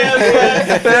 damn.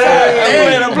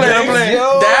 I'm playing.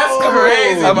 Yo. That's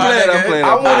crazy. I'm my playing. nigga. I'm playing.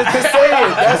 I wanted to say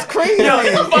it. That's crazy. Yo,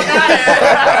 get the fuck out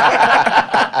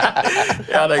of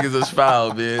here. Y'all niggas is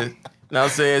foul, man. Know what I'm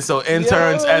saying? So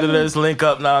interns, Yo. editors, link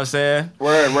up, know what I'm saying?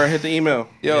 Word, hit the email.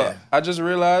 Yo, Yeah. I just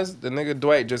realized the nigga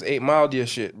Dwight just 8 Mile your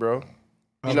shit, bro.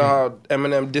 You know how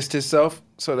Eminem dissed himself?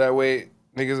 So that way,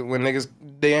 when niggas,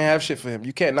 they didn't have shit for him.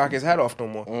 You can't knock his hat off no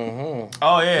more.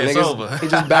 Oh, yeah, it's Niggas, over. He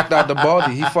just backed out the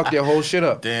baldy. He fucked your whole shit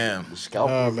up. Damn. Scalp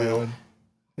Oh reveal. man,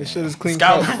 this shit is clean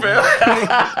Scalp cut. reveal.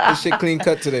 This shit clean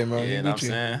cut today, man. Yeah, You know what I'm Gucci.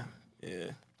 saying?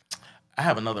 Yeah. I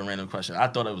have another random question. I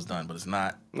thought it was done, but it's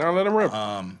not. Now let him rip.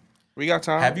 We got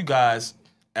time. Have you guys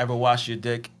ever washed your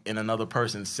dick in another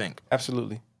person's sink?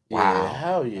 Absolutely. Yeah,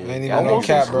 hell yeah. Ain't even Almost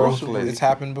no cap, bro. exclusively. It's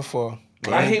happened before.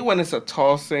 I hate when it's a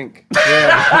tall sink.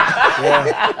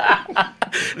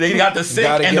 They got the sink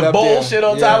gotta and get the up there. bullshit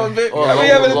on Yeah. top of it. Or I be low-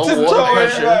 having low to water tiptoe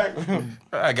pressure. like,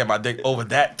 I get my dick over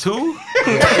that too.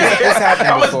 It's happened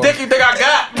How much before. dick you think I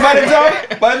got?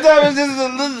 By the time it's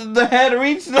just the head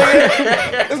reach,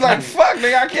 nigga, it's like, fuck,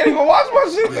 nigga, I can't even watch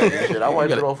my shit, nigga. Shit, I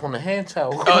wiped it off on the hand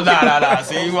towel. Oh nah.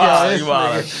 See, you wild.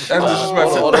 That's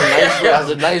disrespectful. All the nice, that's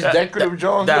a nice decorative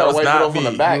Jones. That I was wiped it not off on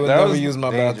the me. back. You would That never was use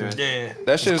my bathroom. Yeah.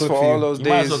 That shit is clip for for all you. those You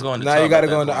might as days. well go in the Now tub you gotta at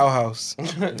go that in the point. outhouse.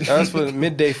 That's for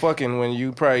midday fucking when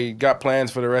you probably got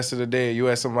plans for the rest of the day. You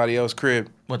at somebody else's crib.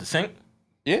 What, the sink?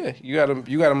 Yeah, you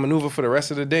gotta maneuver for the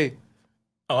rest of the day.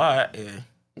 Oh, all right. Yeah.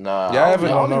 Nah, Yeah, I I haven't-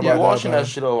 don't know be about washing that, that man.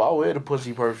 shit off. I wear the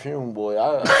pussy perfume, boy.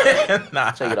 I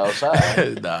Nah. take it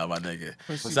outside. Nah, my nigga.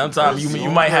 Sometimes you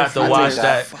might have to I wash take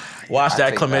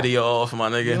that take chlamydia off, my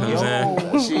nigga. You know what I'm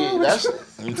saying? Yo, see, that's.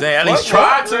 I'm saying at least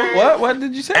try to. What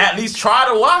did you say? At least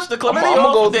try to wash the I'm chlamydia gonna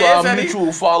off. go if through there's our any.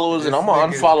 mutual followers and I'm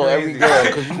gonna nigga's unfollow every crazy. girl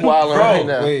because you wildin' right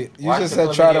now. Wait, you Wash just the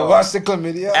said try to chlamydia wash the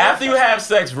chlamydia. After you have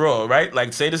sex raw, right?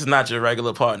 Like, say this is not your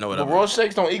regular partner or But whatever. raw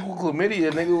sex don't equal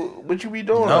chlamydia, nigga. What you be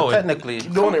doing? No, Technically. you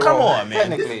doing it Come wrong. on, man.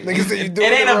 Technically. Niggas say you It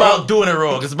doing ain't wrong. about doing it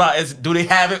wrong. It's about do they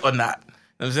have it or not. You know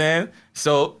what I'm saying?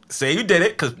 So say you did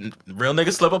it, because real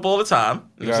niggas slip up all the time.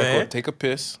 You You know what I'm gotta go saying? take a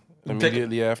piss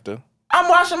immediately after. I'm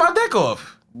washing my dick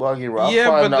off. Bugging, bro. I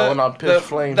find out when I piss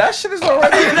flames. That shit is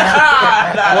already.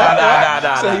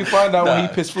 Nah. So you find out when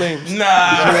he piss flames.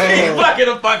 Nah, you fucking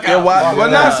the fuck Yeah, out. why? Well,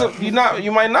 Nah.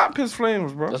 you might not piss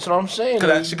flames, bro. That's what I'm saying. Cause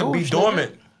that shit could be Gooch,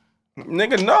 dormant.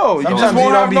 Nigga, no, you just Sometimes won't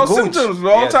you have don't no be gooch. symptoms. The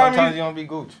whole Yeah, time sometimes you, you don't be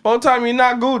gooch. whole time you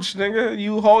not gooch, nigga.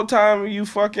 You whole time you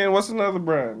fucking. What's another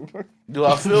brand? Do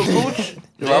I feel Gooch?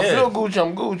 If I Yeah. feel Gooch,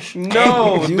 I'm Gooch.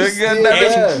 No, You nigga, still- that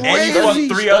Yeah. is And you crazy.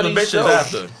 fuck 3 other Study bitches shows.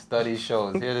 after. Study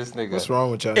shows. Hear this nigga. What's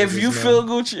wrong with y'all? If niggas, you man? feel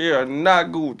Gucci, you're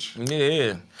not Gooch.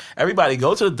 Yeah. Everybody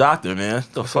go to the doctor, man.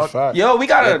 The That's a fuck? fact. Yo, we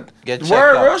gotta Get checked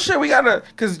word out. real shit. We gotta,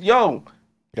 cause yo,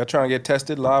 y'all trying to get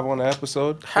tested live on the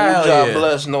episode? Hell God yeah.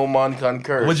 bless, no man can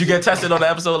curse. Would you get tested on the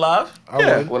episode live? I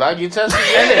would. Would I get tested?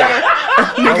 Yeah.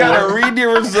 You gotta read the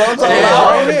results Yeah.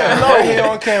 out Right here. right here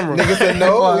on camera. Nigga said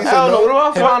no. He said Hell no. no.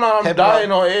 What if I find out I'm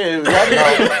dying on air?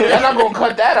 Y'all not gonna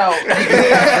cut that out.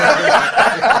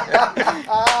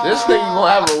 This nigga gonna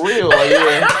have a real,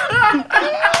 yeah.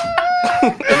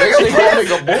 The next nigga gonna make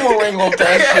a boomerang off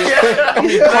that shit. I'm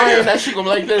be crying, that shit gonna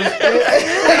be like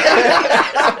this.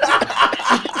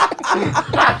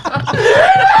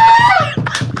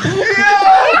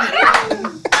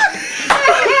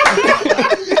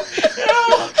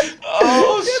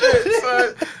 Oh shit,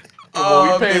 son.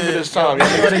 Oh, we paying for this time. Y'all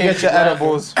You niggas gotta can't get your keep laughing.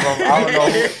 edibles from, I don't know.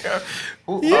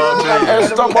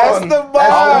 Esteban.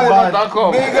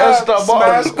 Esteban.com. Big up. Esteban.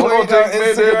 Smash Quake on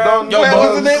Instagram. Yo, Wait,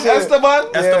 what's the bro, name? shit. Esteban?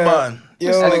 Esteban. Yo,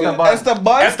 Esteban.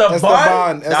 Esteban? Esteban?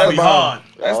 Esteban. That'd be hard.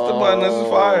 Esteban, this is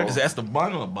fire. Is it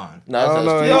Esteban or Ban? I don't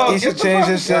know. Yo, He should get the change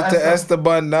fuck- his shit to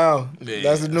Esteban now. Yeah.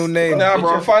 That's the new name. Nah,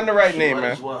 bro, find the right name,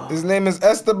 man. His name is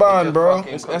Esteban, bro.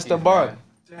 It's Esteban.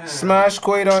 Smash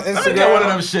Quaid on Let me get one of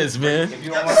them Instagram. shits, man. You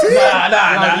don't want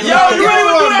Nah. Yo, you Give ain't him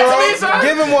gonna do one, that to me, bro. son?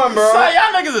 Give him one, bro. Son,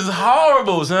 y'all niggas is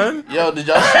horrible, son. Yo, did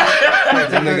y'all see, That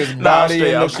nigga's Nah, body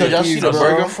straight and up, the straight did y'all see cookies, the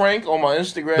bro. Burger Frank on my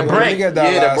Instagram? The Let me break. get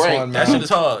that Yeah, the last break. one, That man. shit is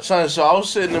hard. Son, so I was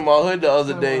sitting in my hood the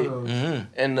other day,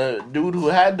 and the dude who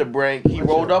had the break, he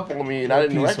rolled up on me, and I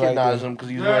didn't Peace right recognize there. him because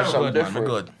he was wearing something Good, man. different.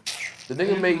 We're good. The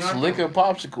nigga makes liquor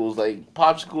popsicles, like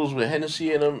popsicles with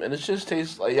Hennessy in them, and it just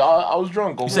tastes like I was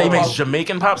drunk. You say he makes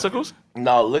Jamaican popsicles?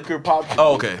 No, liquor popsicles.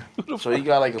 Oh, okay. So he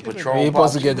got like a Patron. Where you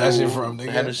supposed to get that popsicle, shit from, nigga?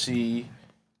 Hennessy.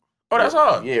 Oh, that's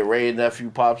hard. Yeah, Ray and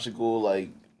Nephew popsicle. Like,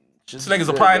 just This nigga's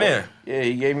a good, pioneer. bro. Yeah,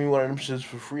 he gave me one of them shits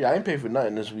for free. I ain't paid for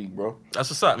nothing this week, bro. That's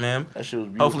what's up, man. That shit was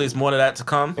beautiful. Hopefully it's more of that to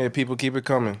come. Yeah, people keep it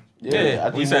coming. yeah, yeah,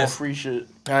 I he need more says- free shit.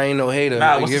 I ain't no hater.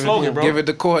 Nah, what's the give slogan, it, bro? Give it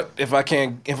to court if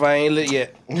I ain't lit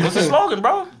yet. What's the slogan,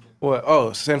 bro? What?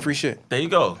 Oh, send free shit. There you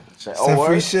go. Say, Send free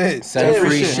word? shit. Send Yeah, free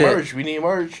we shit. Merch. We need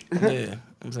merch. Yeah. You know what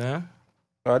I'm saying?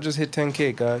 I just hit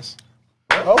 10K, guys.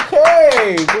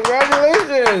 Okay,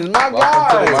 congratulations, my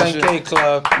Welcome to guy. the My 10K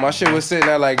club. My shit was sitting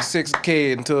at like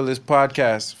 6K until this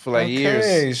podcast for like years.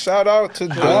 Okay, shout out to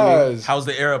Daz. How's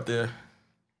the air up there?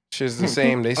 Shit's the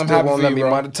same. They still happy won't for let you, me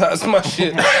bro. monetize my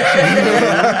shit.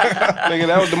 Nigga,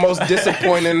 that was the most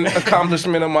disappointing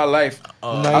accomplishment of my life.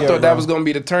 I thought that was gonna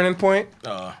be the turning point.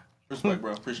 Respect,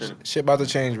 bro. Appreciate it. Shit about to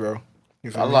change, bro.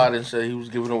 You feel I me? lied and said he was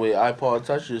giving away iPod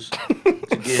touches to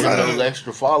get him those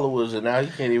extra followers, and now he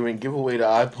can't even give away the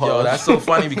iPod. Yo, that's so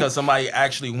funny because somebody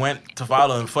actually went to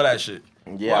follow him for that shit.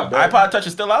 yeah. I bet. iPod Touch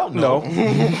is still out? No.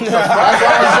 That's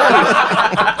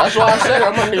why I said it.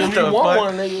 I'm like, nigga, if The you want fuck?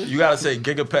 one, nigga. You gotta say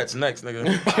Gigapets next, nigga.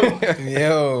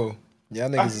 Yo, y'all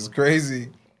niggas is crazy.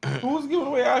 Who was giving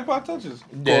away iPod touches?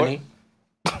 Danny.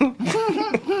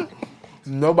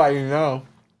 Nobody know.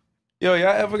 Yo, y'all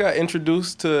ever got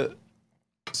introduced to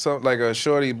like a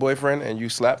shorty boyfriend and you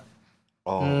slap?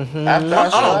 After I Oh,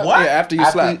 slap, what? Yeah, after you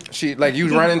slap. She like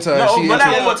you run into her. No, she run that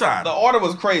into- one more time. The order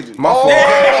was crazy. My fault.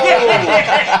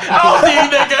 OD,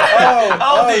 nigga.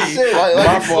 OD. shit.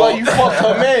 Like you fucked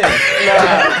her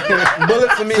man.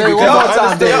 Bullet for me. Say it because one more I time,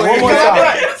 understood Dave. what One he more got.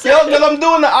 time. Yo, cause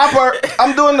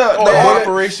I'm doing the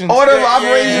operations. order of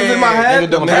operations in my head.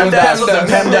 Nigga doing Pem dance, I'm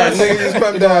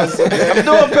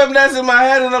doing pep dance in my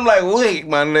head, and I'm like, wait,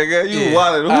 my nigga, you Yeah.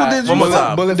 wildin'. Who did you? One more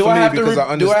time. Bullet Do for I me have to because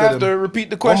I do I have understood to him. repeat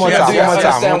the One question? more time. Do you One more time.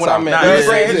 understand what I One more meant? time. Nah,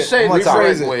 Say yeah. it, say it the Rephrase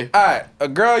correct it. way. All right, a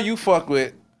girl you fuck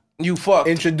with, you fuck.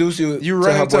 Introduce you You to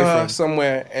run her into her boyfriend.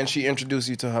 somewhere and she introduced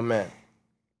you to her man.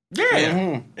 Yeah.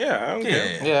 Yeah, I don't care.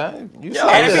 Yeah. Yeah. You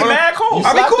And if you mad, cool.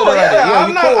 I be cool. already. Yeah, Yeah, I'm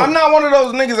you not. cool. I'm not one of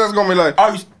those niggas that's gonna be like,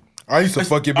 Are you I used to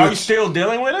fuck your are you bitch. still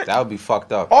dealing with it? That would be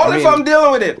fucked up. all if I'm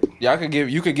dealing with it. Yeah,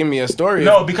 you could give me a story.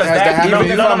 No, because Has that happened no, to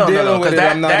you? no, no, no, dealing no, with because it,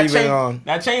 that I'm not that even change- on.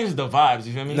 that changes the vibes.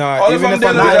 You feel me? Nah, All if even I'm if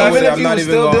I'm dealing with not it, dealing with Even it, if I'm you not was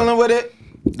even still going. dealing with it,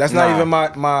 That's not even my.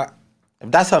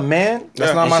 if that's her man,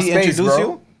 That's not and my she space, introduced bro.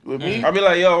 you, With me, I'll be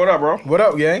like, yo, what up, bro? What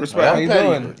up, gang? Respect. How I'm you petty.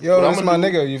 doing? Yo, What that's I'ma my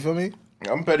do- nigga. You feel me?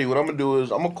 I'm petty. What I'm gonna do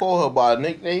is I'm gonna call her by a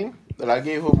nickname that I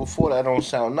gave her before that don't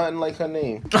sound nothing like her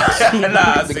name.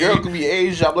 Nah, The see. girl could be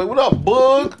Asian. I'm like, what up,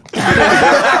 bug?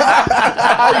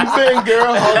 How you been,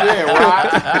 girl? Hug it, rock.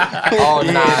 oh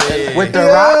nah, with the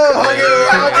Yeah, rock. hug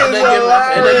it,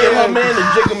 rock. And they give her man the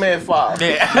Jigga Man 5.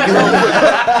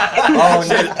 Oh,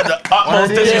 The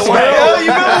utmost Yeah, disrespect. well, you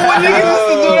remember when niggas used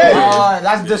to do that?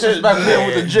 that's disrespectful. Yeah,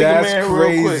 with the Jigga That's Man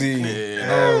real quick. crazy.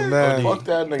 Oh man. Fuck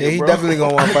that nigga, Yeah, he bro. definitely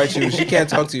gonna want to fight you. She can't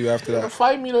talk to you after that.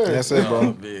 Fight me then. That's it,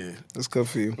 bro. Man. That's good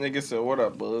for you. Nigga said, what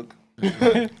up, bug?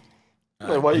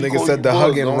 Like, why you Nigga call said you the bug?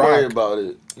 hug and Don't worry rock. about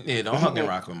it. Yeah, don't hug and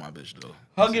rock with my bitch though.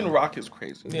 Hugging rock is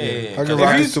crazy. Yeah, Hug and 'cause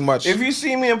rock if is too much. If you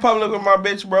see me in public with my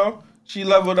bitch, bro, she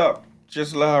leveled up.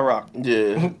 Just let her rock.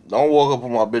 Yeah. Don't walk up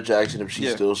on my bitch asking if she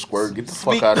Yeah. still squirt. Get the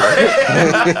Speak- fuck out of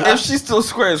here. If she still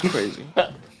square, it's crazy.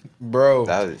 Bro,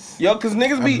 That is. Yo, cause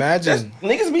niggas be Imagine.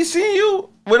 niggas be seeing you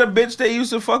with a bitch they used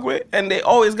to fuck with, and they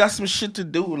always got some shit to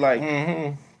do, like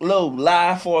little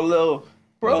laugh or a little,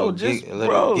 bro, Little just gig- a little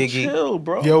bro, giggy. chill,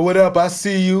 bro. yo, what up? I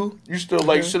see you. You still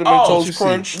like cinnamon Oh, toast you see.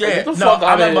 crunch? Like, yeah, get the no, fuck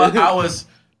I out of remember here. I was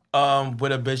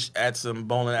with a bitch at some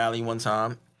bowling alley one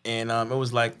time, and it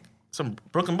was like some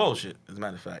Brooklyn bullshit, as a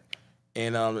matter of fact.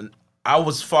 And I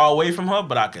was far away from her,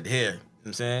 but I could hear. You know what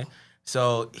I'm saying?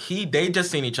 So they just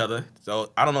seen each other.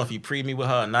 So I don't know if he pre me with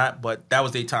her or not, but that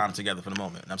was their time together for the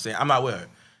moment. You know what I'm saying? I'm not with her.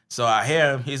 So I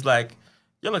hear him, he's like,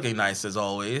 "You're looking nice as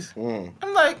always."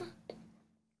 I'm like,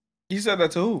 You said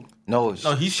that to who? No,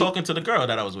 no, he's talking to the girl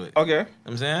that I was with. Okay. You know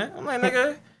what I'm saying? I'm like,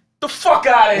 nigga, the fuck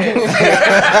out of here.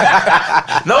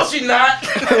 No, she not.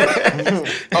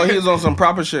 Oh, he was on some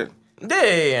proper shit.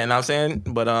 Yeah, and I'm saying,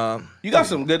 but You got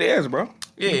some good ears, bro.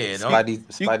 yeah, no.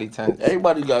 Spidey 10.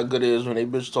 Everybody got good ears when they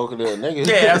bitch talking to a nigga.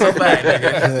 Yeah, that's a fact,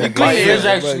 nigga. My Yeah, ears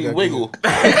yeah, actually yeah. wiggle.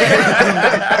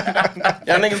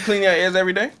 Y'all niggas clean your ears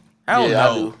every day? Hell Yeah, no.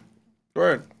 I do.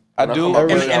 Word. I When I do. come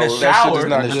out In the a That shit is shower, you know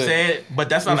not what I'm good. saying? But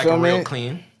that's not You like a feel real me?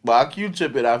 clean. But I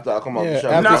Q-tip it after I come out Yeah, the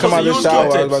shower. after Not you come out the supposed to use shower, I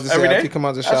was Q-tips about to say, every after day? you come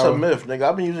out the That's a shower. myth, nigga.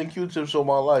 I've been using Q-tips all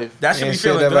my life. That should Ain't be shit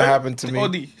feeling ever good. happened to me.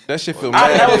 OD. That shit feel I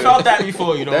mad never good. felt that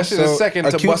before, you know. That shit So, is second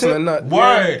a to busting a Q-tip? nut.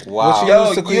 Word. Wow. What you Yo,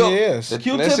 use to clean yo, your ears? That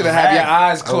Q-tips shit have your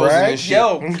eyes closed Alright. and shit.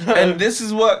 Yo, and this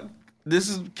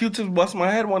is Q-tips bust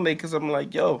my head one day because I'm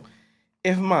like, yo,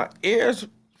 if my ears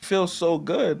feel so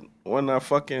good when I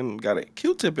fucking got a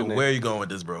Q-tip in Where there, are you going with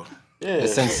this, bro? Yeah. The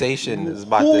sensation is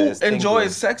about who to. it's tingling.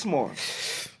 enjoys sex more?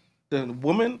 The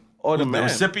woman or the The man?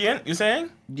 recipient, you saying?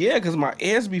 Yeah, because my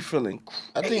ears be feeling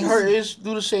I think her ears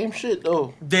do the same shit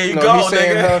though. There you No, go, he's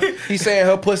saying nigga. he's saying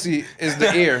her pussy is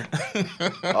the ear.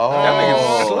 Oh, That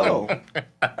nigga's slow.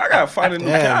 I gotta find a new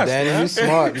Damn, cast, Danny, man. you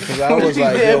smart because I was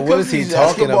like, Yeah, yo, what is he pussies,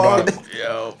 talking Esteban. about?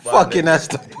 Yo, my Fucking nigga.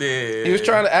 Esther. Yeah. He was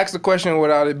trying to ask the question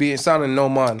without it being sounding no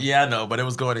man. Yeah, I know, but it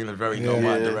was going in a very no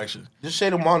mind Yeah. direction. Just say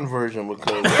the one version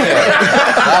because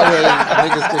That way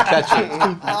niggas could catch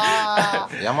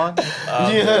it. Yeah, man.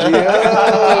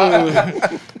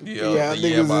 Yo, Yeah, the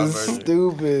yeah, my niggas is version.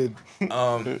 stupid. What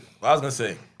I was gonna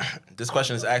say, this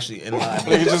question is actually in line.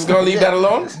 You just gonna leave that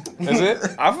alone? Is it?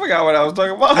 I forgot what I was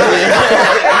talking about.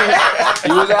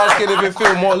 You was asking if it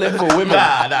feel more lit for women.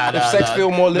 Nah, If sex feel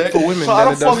more lit for women so how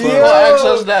than the it does fuck for you us. gonna ask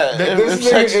us that? This If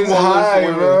sex nigga is more than high,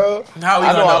 women. bro. How we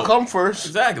I know gonna I'll come first.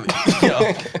 Exactly. Yo,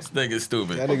 this nigga is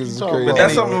stupid. That niggas is But crazy. But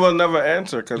that's something we'll never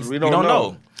answer because we You don't, don't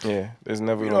know. Yeah, there's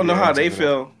never. We don't know how they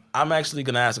feel. I'm actually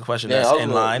gonna ask a question Yeah, that's I'll in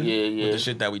go. line Yeah. with the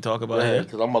shit that we talk about Yeah, here.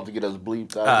 because I'm about to get us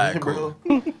bleeped out. Alright, of here, cool.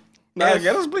 bro. Nah,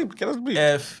 get us bleep. Get us bleep.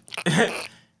 If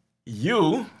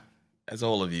you, as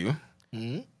all of you,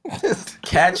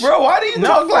 Catch. Bro, why do you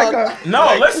talk like a...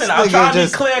 No, listen, I'm nigga trying to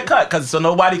just- be clear cut so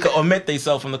nobody could omit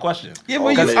themselves from the question. Yeah,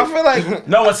 but I feel like...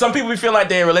 No, when some people feel like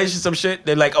they're in relationship shit,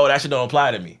 they're like, oh, that shit don't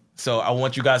apply to me. So I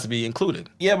want you guys to be included.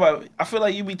 Yeah, but I feel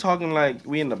like you be talking like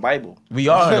we in the Bible. We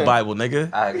are in the Bible,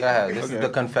 nigga. All right, go ahead. This is the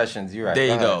confessions. You right. There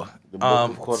you ahead. go. The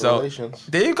book of So correlations.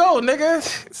 there you go, nigga.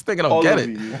 This nigga don't All get of it.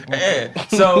 you. Yeah.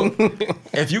 So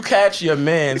if you catch your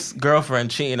man's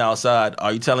girlfriend cheating outside,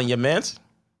 are you telling your man's?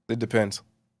 It depends.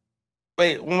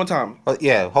 Wait, one more time.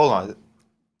 Yeah, hold on.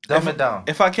 Dumb it down.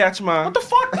 If I catch my... What the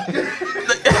fuck?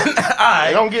 I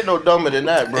Alright. don't get no dumber than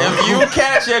that, bro. If you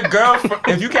catch your girlfriend,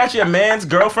 if you catch your man's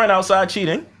girlfriend outside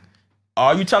cheating,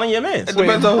 are you telling your man's? It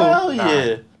depends on who. Hell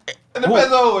yeah. It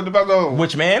depends on who. It depends on who.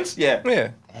 Which man's? Yeah.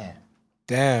 Yeah.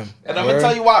 Damn. And I'm going to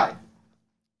tell you why.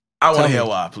 I want Tell to me. hear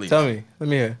why, please. Tell me. Let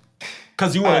me hear.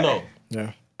 Because you want to know.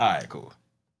 Yeah. All right, cool.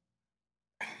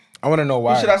 I want to know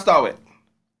why. Who should I start with?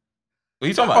 What are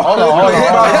you talking about? Hold on.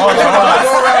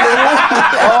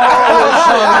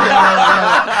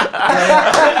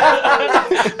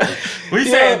 We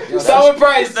said, Stop with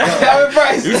Price. Stop with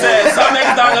Price. you said some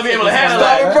niggas not gonna be able to handle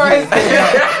that. Price.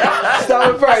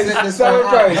 Stop with Price. Stop with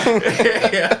Price.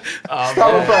 Yeah.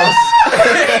 Stop with Price.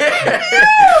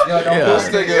 This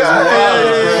nigga is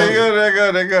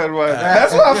wild. They're good, man.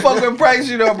 That's why I fuck with Price,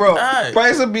 you know, bro. Alright.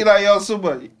 Price would be like, yo,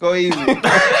 Super, go easy. Y'all niggas,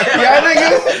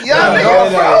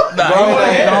 bro. Nah, Don't you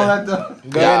let them.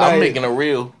 Go Yeah, ahead. I'm making a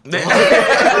reel.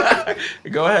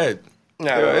 Go ahead.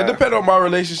 Nah, It depends on my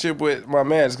relationship with my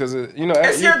mans, because you know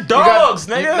It's you- your you got- dogs,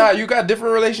 nigga. you got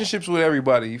different relationships with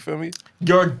everybody. You feel me?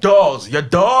 Your dogs, your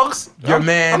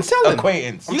man's telling.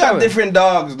 acquaintance. You got different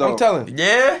dogs, though. I'm telling.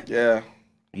 Yeah. Yeah.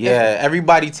 Yeah,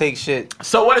 everybody takes shit.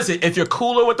 So what is it? If you're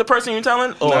cooler with the person you're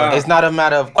telling, or Nah. It's not a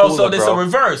matter of oh, cooler, so there's bro. a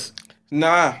reverse.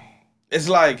 Nah. It's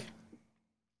like,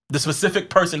 The specific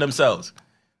person themselves,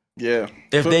 yeah.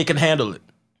 if they can handle it,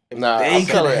 Nah, They I'm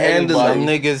can telling handle Some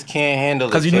anybody. niggas can't handle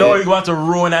it. because you kid. know you're about to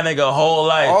ruin that nigga whole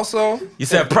life. Also, You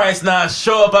said Price not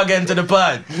show up again to the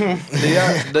pod. y'all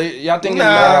think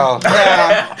Nah. Bro.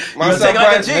 Nah. My You son take like a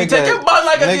Price, G, nigga, take your butt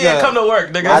like a G and nigga. come to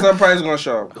work, nigga. my son Price gonna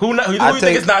show up. Who do you I think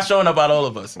take- is not showing up out all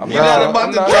of us? You're not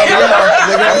about to not- drop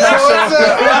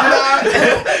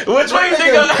Which one you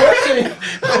think? Which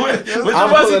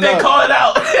I'm one was you pulling think up. call it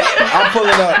out? I'm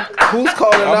pulling up. Who's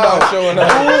calling I'm out? not showing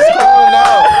up. Who's calling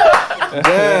out?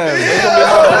 Damn.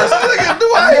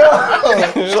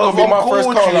 So if be I'm my cool first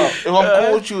with call you, out. if I'm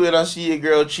cool with you and I see your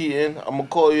girl cheating, I'm gonna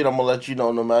call you and I'm gonna let you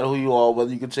know, no matter who you are,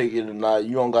 whether you can take it or not,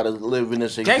 you don't gotta live in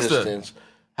this Gangsta. existence.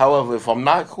 However, if I'm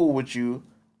not cool with you,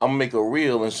 I'm gonna make a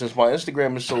reel, and since my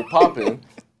Instagram is so popping,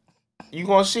 you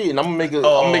gonna see it. And I'm gonna make my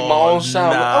own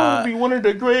sound. Like, nah. I will be one of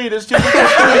the greatest. Yo,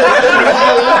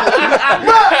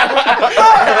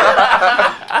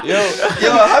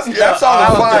 that song is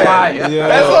fire. Yeah.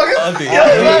 That song is Ugly. I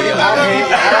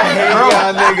hate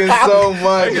y'all niggas so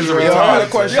much. Niggas bro. retarded.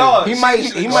 question. Yo,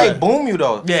 He might boom you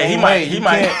though. Yeah, he Same might. way. He You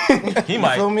might. can't- He You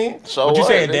might. feel me? So What you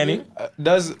saying, nigga? Danny?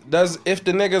 Does if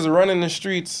the niggas running the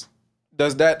streets,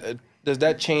 does that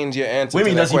change your answer? What do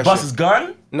you to mean? that Does he question? bust his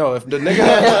gun? No, if the nigga,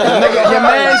 your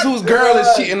man's whose girl is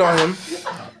cheating on him.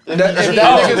 If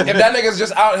that nigga's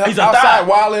just He's a outside thot.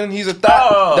 wilding, he's a thot.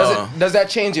 Oh. Does that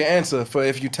change your answer for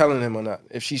if you telling him or not?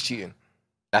 If she's cheating,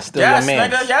 That's still Yes, your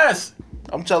man. nigga. Yes.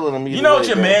 I'm telling him. You know what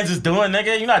your man's is doing,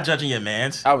 nigga. You're not judging your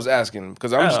man's. I was asking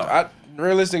because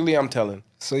realistically, I'm telling.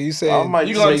 So you I saying might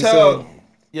you say gonna so. tell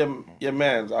your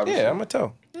man's obviously. Yeah, I'm gonna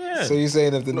tell. Yeah. So you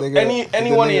saying if the nigga Any if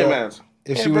the one of your nigga- mans.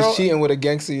 If Hey, she was bro. cheating with a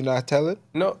gangster, you not tell it?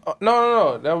 No.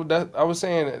 That I was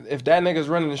saying if that nigga's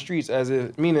running the streets, as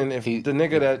if meaning if the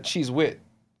nigga that she's with,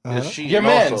 Is she your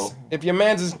man's, also? if your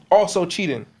man's is also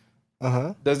cheating,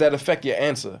 Uh-huh. does that affect your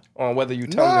answer on whether you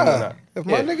telling him or Nah. not? If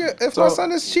my Yeah. nigga, if So, my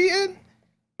son is cheating,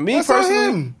 me that's on personally,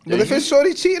 him. But if it's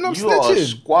shorty cheating, I'm You are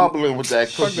snitching. squabbling with that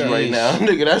cookie that. right now,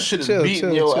 nigga. That shit is Chill, beating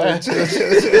chill, your chill, ass.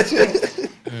 chill.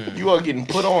 You are getting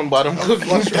put on by them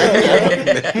cookies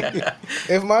right now.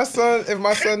 If my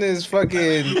son is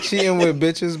fucking cheating with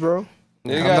bitches, bro,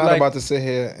 You I'm got, not like- about to sit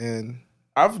here and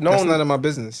I've that's none known of my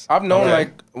business. I've known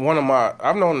Okay. like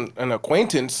I've known an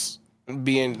acquaintance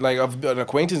being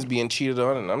being cheated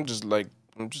on, and I'm just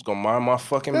gonna mind my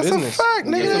fucking That's business. a fact,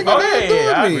 nigga. Ain't Oh got yeah, nothing to do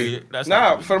yeah, I with me. agree. That's Nah,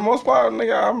 not for the most part,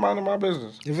 nigga, I'm minding my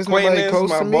business. If it's nobody Acquaintance, close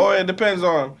my to me- boy, it depends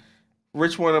on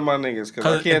which one of my niggas, because I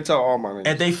 'Cause can't tell all my niggas.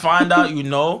 If they find out you've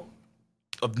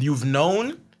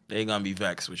known, they gonna be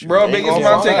vexed with you. Bro, They biggest gonna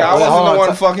my find thing, out. I Wait, wasn't hold the on,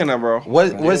 one fucking her, bro. What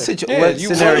Yeah, what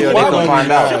you scenario they wouldn't can want find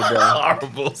me out?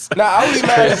 horrible. Now I would be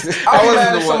mad. I would be wasn't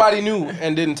mad the if one. somebody knew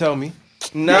and didn't tell me.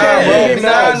 Nah, Yeah, bro. you can't be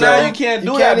mad, Nah, bro. you can't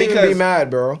do You that can't even because be mad,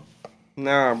 bro.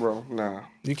 Nah, bro. Nah.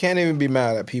 You can't even be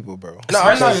mad at people, bro. No,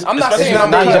 I'm not saying It's I'm not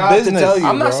not your business. tell you,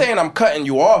 I'm not bro. saying I'm cutting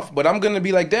you off, but I'm gonna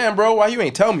be like, damn, bro, why you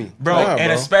ain't tell me? Bro, Nah, and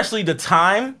bro. especially the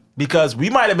time, because we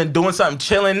might have been doing something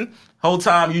chilling whole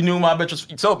time you knew my bitch was.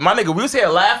 So, my nigga, we was here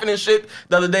laughing and shit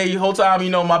the other day, whole time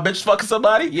you know my bitch fucking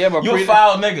somebody. Yeah, but you a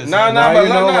foul nigga. Nah, son. Now but you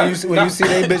know nah, when you see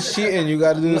they bitch cheating, you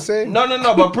got to do the same. No,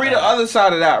 but pre the other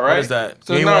side of that, right? What is that?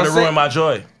 So you ain't now want to say- ruin my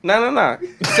joy. No.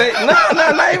 Say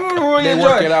not even ruin They your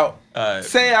work joy. it out. Alright.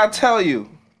 Say I tell you,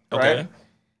 Okay. right?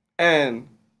 And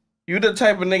you the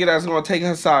type of nigga that's gonna take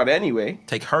her side anyway.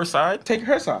 Take her side. Take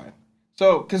her side.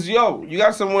 So, cause you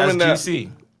got some women That's that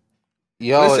GC.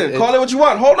 Yo, listen, call it what you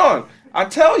want. Hold on. I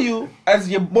tell you as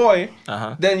your boy,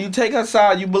 Uh-huh. then you take her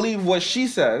side, you believe what she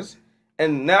says,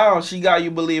 and now she got you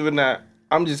believing that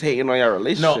I'm just hating on your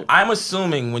relationship. No, I'm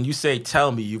assuming when you say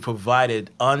tell me, you provided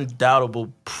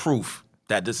undoubtable proof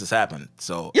that this has happened.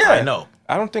 So Yeah. I know.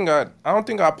 I don't think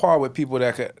I par with people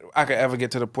that I could ever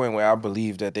get to the point where I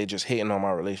believe that they just hating on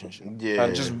my relationship. Yeah.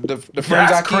 Just the friends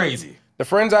That's I keep, crazy. The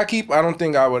friends I keep, I don't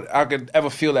think I could ever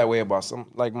feel that way about some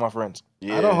like my friends.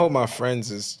 Yeah. I don't hold my friends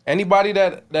as Anybody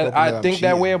that Hoping I that I'm think that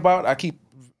cheating. way about, I keep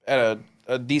at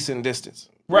a decent distance.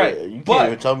 right. Yeah, you can't but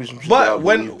even tell me some shit but that I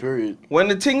when- believe, period. when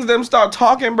the things them start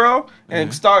talking, bro,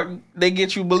 and they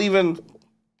get you believing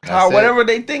how That's it. whatever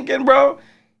they thinking, bro,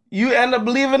 you end up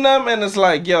believing them, and it's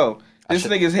like, yo, this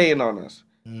nigga's hating on us.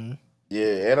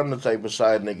 Yeah, and I'm the type of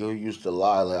side nigga who used to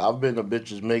lie. Like, I've been a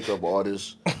bitch's makeup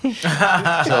artist.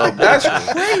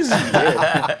 That's Crazy.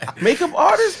 Makeup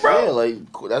artist, bro. Yeah, like,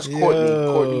 that's Courtney.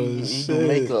 Yo, Courtney, he do shit.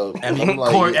 makeup. M-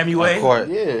 Like, Court, MUA. Court.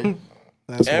 Yeah.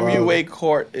 that's wild. MUA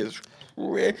court is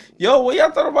yo. What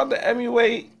y'all thought about the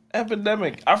MUA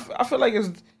epidemic? I feel like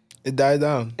It died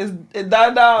down. it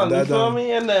died down. It died you feel down.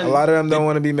 me? And then A lot of them don't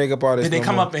want to be makeup artists. Did they no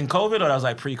come more. up in COVID or that was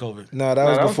like pre-COVID? No, that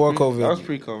was before COVID. That was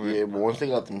pre-COVID. Yeah, but once they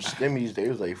got them stimmies, they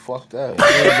was like, fuck that.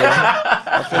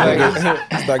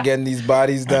 Start getting these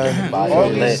bodies done. All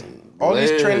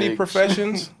these trendy Legs.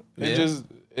 professions,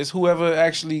 it's whoever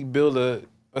actually build a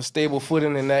stable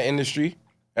footing in that industry.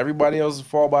 Everybody else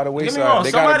fall by the Get me wayside. wrong.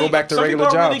 They gotta go back to some regular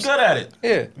people are jobs. really good at it.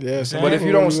 Yeah. Yeah, some But if people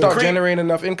you don't really start good. generating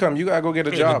enough income, you gotta go get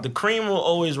a Yeah, job. the cream will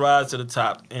always rise to the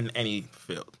top in any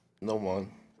field. No, man.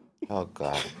 Oh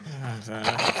God.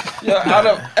 Yo, out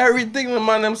of everything the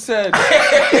man them said, I'm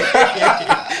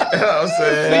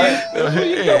saying. who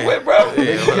you go with, bro?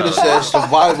 You could have said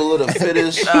survival of the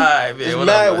fittest. Alright, man, There's what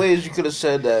mad up, man? ways you could have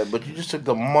said that, but you just took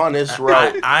the modest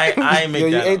route. I ain't make Yo,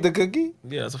 you that. ate up. the cookie?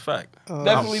 Yeah, that's a fact.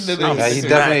 Definitely did I'm- it. Yeah, he Smack.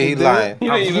 definitely lying.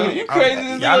 You crazy?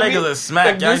 This Y'all nigga niggas be- are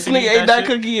smack. If Y'all this ain't seen nigga ate that shit?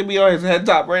 cookie, it'd be on his head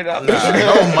top right now. Oh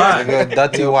my. Nigga,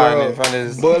 dirty wine in front of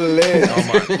his. Bullet.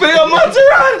 Bill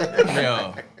Monterey!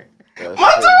 Yo.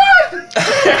 Monterey!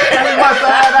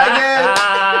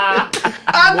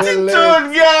 Attitude,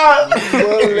 girl!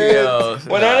 Yo.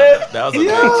 What that is? That was a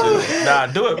good shit. Nah,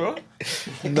 do it, bro.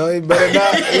 No, he better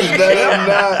not. He better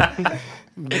not.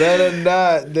 Better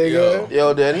not, nigga.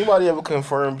 Yo, did anybody ever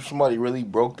confirm somebody really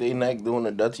broke their neck doing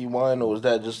a dirty wine, or was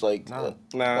that just like, Nah,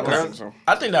 I don't think so.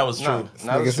 I think that was true.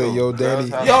 Nigga say, yo, Danny.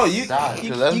 Yo, you Cause that's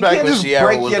you back can't when just Sierra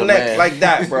break was your a neck man. like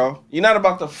that, bro. You're not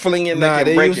about to fling your Nah, neck and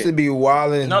they break used it. to be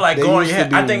wilding. No, like they going used your head.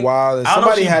 to be I think wilding. I don't know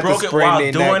if Somebody she had to broke it sprain while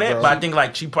their doing neck, it, bro. but I think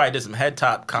like she probably did some head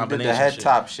top Did combination. the head shit.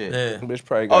 top shit. Yeah. Bitch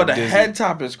probably got Oh, the dizzy. head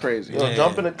top is crazy. Yo, Yeah.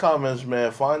 jump in the comments,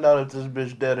 man. Find out if this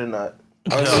bitch dead or not.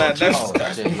 That's Oh,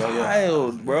 shit, yo, yo.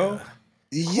 wild, bro.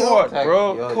 Yo, Court,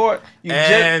 bro. Yo. Court. You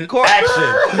And court. action.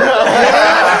 You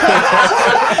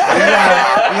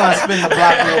gonna spin the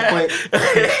block real quick?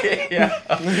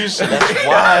 That's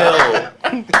wild.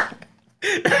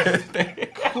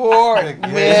 Court,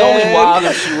 man. It's only wild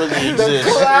if she really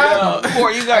exists.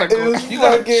 Court, you gotta go. It was You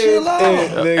gotta fucking chill out.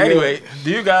 it, nigga. Anyway,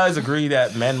 do you guys agree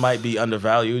that men might be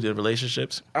undervalued in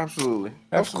relationships? Absolutely.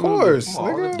 Of course, Come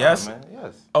on, all the nigga. time, Yes? man.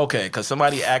 Yes. Okay, because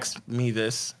somebody asked me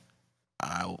this.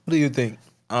 What do you think?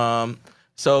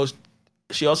 So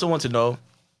she also wants to know,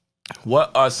 what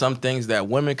are some things that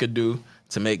women could do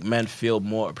to make men feel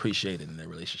more appreciated in their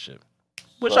relationship?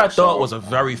 Which I thought was a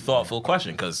very thoughtful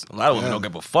question, because a lot of women don't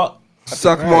give a fuck.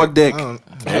 Suck more dick. I don't-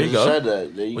 There I you just go. said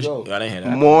that. There you Which- go. I didn't hear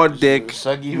that. More dick.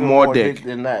 Suck even more more dick. dick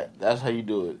than that. That's how you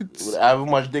do it. With however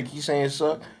much dick he's saying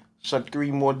suck 3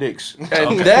 more dicks.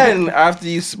 And then after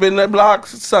you spin that block,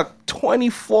 suck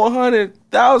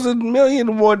 2,400,000 million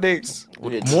more dicks.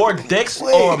 More dicks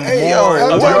or more hey, yo, I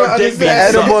of wanna your dick being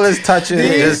understand. sucked? Edible is touching.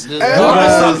 These- Just, You wanna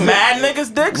suck mad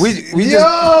niggas' dicks? we Yo,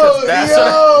 just that's yo,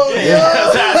 what- yo.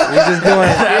 we just doing.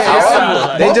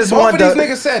 They just Both want of these the.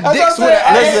 niggas said That's dicks what with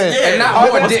I'm an saying. S and not Yeah.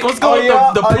 more Let's- dick. let's go with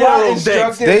the plural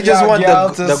dicks. They just want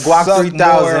the Guac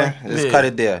 3000. Just Yeah. cut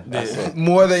it there. That's it.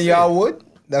 More than y'all would?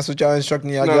 That's what y'all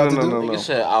instructing y'all No, girl no, to no, do? no, Nigga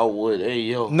said I would. Hey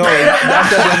yo. No, I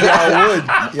said y'all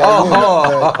would. Y'all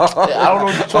would. Yeah, I don't know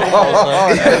what you're talking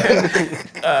about,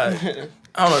 son.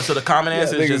 I don't know. So the common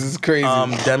answer niggas is is just crazy.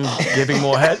 them giving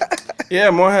more head. Yeah,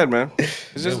 more head, man.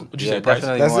 It's just What'd you Yeah, say, Price?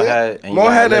 definitely That's more it? head. And more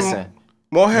you head gotta and listen.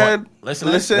 more head. Listen,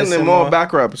 Listen and more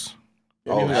back rubs.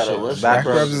 You don't even gotta shit. listen. Back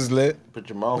Back rubs is lit. Put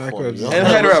your mouth Back on it. rubs You is- don't And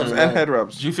gotta head listen rubs. to And nothing. head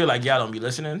rubs. Do you feel like y'all don't be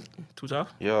listening too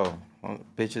tough? Yo,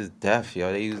 bitches deaf,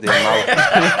 yo. They use their mouth.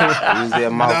 They use their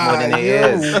mouth more than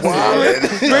their ears. Big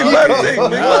black thing.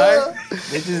 Big black.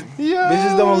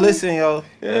 Bitches don't listen, yo.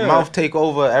 Their mouth take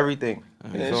over everything.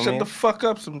 You Man, feel shut me? the fuck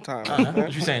up sometimes.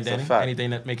 What you saying, Danny? fact.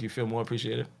 Anything that make you feel more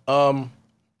appreciated?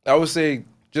 I would say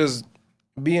just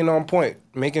being on point,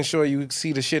 making sure you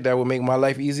see the shit that would make my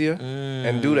life easier,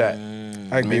 and do that.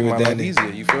 I agree Make my with life Danny. easier.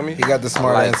 You feel me? He got the I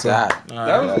smart like answer. that.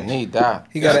 I need that.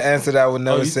 He got an answer that I would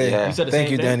never you- say. yeah. You said the Thank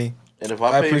same you, thing? Danny. And if I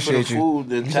I pay for the appreciate you. food,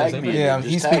 then said tag the me. same Yeah, Just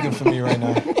he's tag speaking me. for me right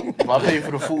now. If I pay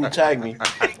for the food, tag me.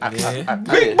 Yeah.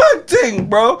 Big buck thing,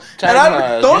 bro. Tag And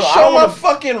my- I don't yo, I show don't my wanna-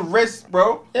 fucking wrist,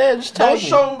 bro. Yeah, just Don't tag me.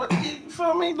 show. You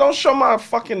feel me? Don't show my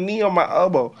fucking knee or my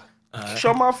elbow.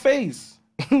 Show my face.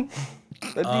 Let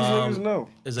these niggas know.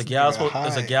 Is a gal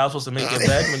supposed to make your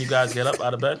bed when you guys get up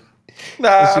out of bed? Nah,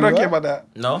 I don't what? care about that.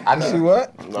 No. See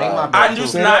what? I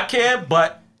do not care,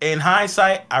 but in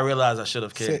hindsight, I realize I should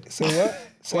have cared. Say what?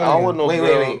 Say I don't again. want no Wait,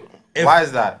 girl. wait, wait. Why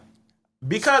is that?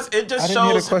 Because it just I didn't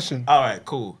shows. hear the question. All right,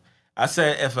 cool. I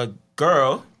said if a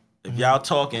girl, if y'all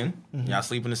talking, y'all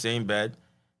sleep in the same bed,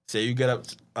 say you get up,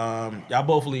 y'all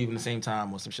both leave in the same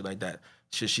time or some shit like that.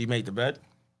 Should she make the bed?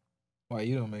 Why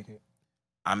you don't make it?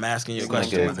 I'm asking you a gonna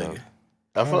question, my get it, nigga.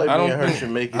 I feel like I me don't and her think- should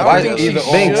make it. I Why don't think Either she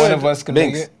or should. one of us can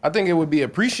make Binks. it. I think it would be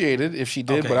appreciated if she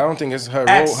did, Okay. but I don't think it's her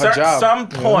At role, her job. some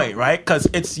point, right? Because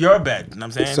it's your bed. You know what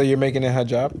I'm saying? So you're making it her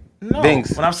job? No.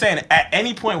 Binks. What I'm saying, at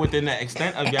any point within the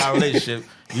extent of y'all relationship,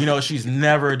 you know she's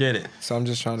never did it. So I'm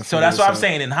just trying to. So figure that's what I'm this out.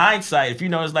 saying. In hindsight, if you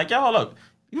know it's like, yo, look,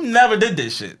 you never did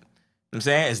this shit. You know what I'm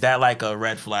saying, is that like a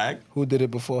red flag? Who did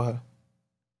it before her?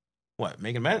 What,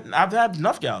 making bed? I've had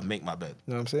enough y'all make my bed.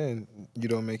 You know what I'm saying? You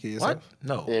don't make it yourself. What?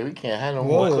 No. Yeah, we can't have no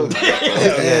Whoa. more cooking.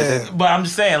 Yeah. But I'm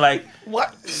just saying, like,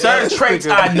 What? certain traits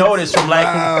I noticed from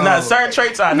like, certain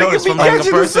traits I noticed from like a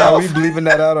catching person. Are we bleeping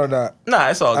that out or not? Nah,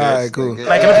 it's all good. All right, cool.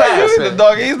 Like in the past. You in the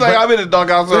dog. He's like, I'm in the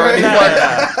doghouse already.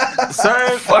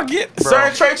 Certain Fuck it, bro.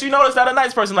 certain traits you notice that a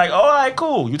nice person, like, oh, all right,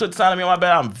 cool. You took the time to be on my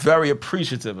bed. I'm very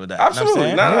appreciative of that. Absolutely.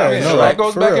 You know what I'm Nah, saying? Yeah, so no, that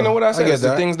goes for back real. into what I I said. get It's the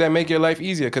that. things that make your life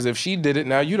easier. Because if she did it,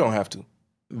 now you don't have to.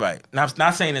 Right. Now, I'm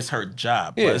not saying it's her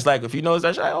job, Yeah. but it's like if you notice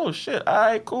that shit, like, oh shit, all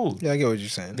right, cool. Yeah, I get what you're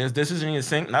saying. There's dishes in your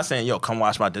sink. Not saying, yo, come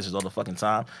wash my dishes all the fucking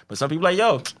time. But some people like,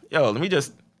 yo, let me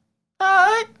just, all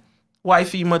right,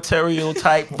 wifey material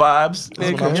type vibes.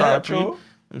 That's what I'm trying to pre. You know what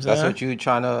I'm That's saying? what you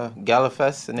trying to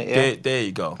gallifest in the air? There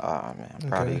you go. Ah, man. I'm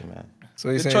proud of you, man. So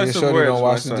you're Good saying your choice of shorty words, don't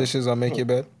wash my the son. dishes or make your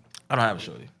bed? I don't have a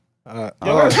shorty. Every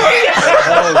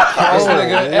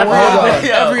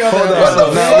Hold other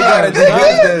on. Now we gotta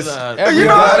debate this. Every We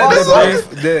other gotta episode.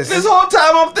 debate this. This whole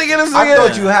time I'm thinking this I nigga.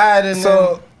 thought you had, and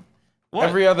So What?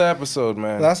 Every other episode,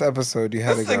 man. last episode you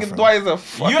had a This nigga girlfriend. Dwight is a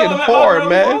fucking ever met my whore, girl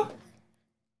man. before?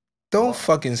 Don't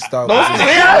fucking start. Don't with say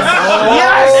this.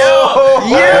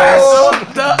 yes.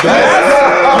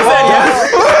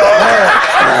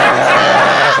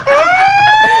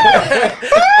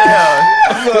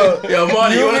 Yo,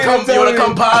 Marty, you wanna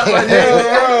come pod?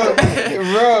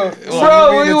 Bro,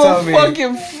 Bro, you we tell will me.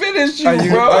 fucking finish you, Are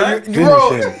you, bro. are you,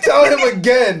 bro, tell him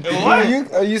again.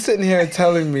 Are you sitting here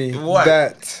telling me What?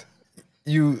 that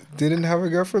you didn't have a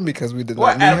girlfriend because we did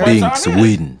What? not meet At her? one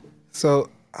time, yeah. So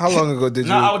how long ago did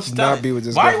you No, I would just tell not be with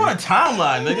this Why girlfriend? you want a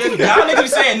timeline, nigga? Y'all niggas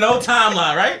saying no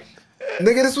timeline, right?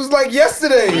 Nigga, this was like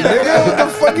yesterday. Nigga, what the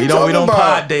fuck you We talking don't about?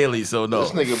 pod daily, so no.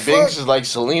 This nigga Binks is like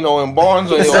Celino and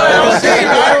Barnes on your I ass.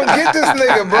 don't get this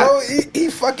nigga, bro. He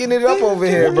fucking it up over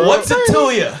here, bro. What's it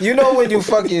to you? You know when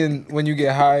you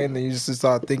get high and then you just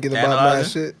start thinking about mad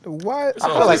Analyzing? shit? What? I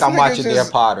feel like I'm watching their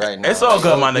pod right now. It's all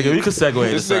good, my nigga. We could segue into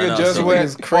This something nigga else. just So- went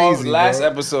is crazy, last bro.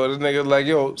 episode. This nigga like,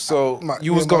 yo, so My-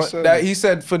 you was yeah, my going son. that he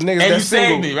said for niggas And that you saved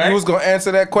single, me, right? you was gonna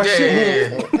answer that Yeah, question.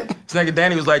 yeah, yeah. This nigga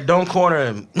Danny was like, don't corner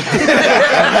him.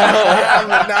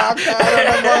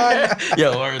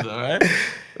 Yo, words, all right?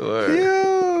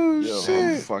 Word. Yo,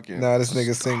 shit. Fucking. Nah, this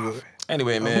nigga single.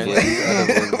 Anyway, man.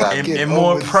 Exactly. In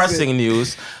more over pressing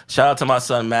news, shout out to my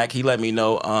son Mac. He let me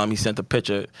know. He sent a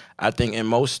picture. I think in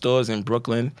most stores in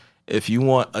Brooklyn, if you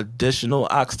want additional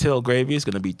oxtail gravy, it's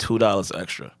gonna be $2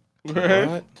 extra.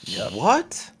 What?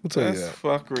 What? Who told you That's that?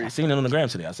 I fuckery. seen it on the gram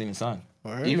today. I seen his son.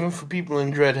 Even for people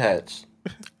in dread hats.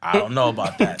 I don't know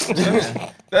about that.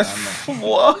 That's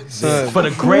what? Son, For the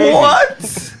gravy.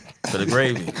 What? for the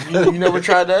gravy. You never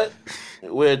tried that?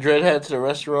 Wear a dread hat to the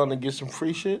restaurant and get some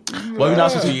free shit? Well, you're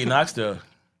not supposed to be eating oxtail.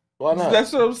 Why not?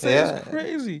 That's what I'm saying. Yeah. It's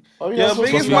crazy. Oh, you're Yo, not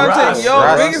supposed biggest to be Monte. Ross. Yo,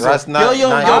 Ross- biggest. Ross not- Yo,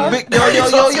 not- big. Yo,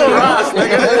 Ross,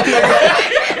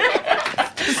 nigga.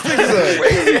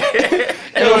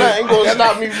 Yo, that ain't gonna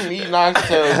stop me from eating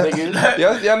oxtails,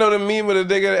 nigga. Y'all know the meme of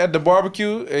the nigga at the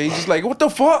barbecue and he's just like, what the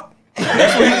fuck?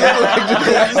 That's what he looked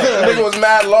like. The nigga was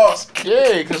mad lost.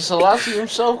 Yeah, because Selassie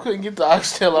himself couldn't get the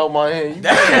oxtail out my hand.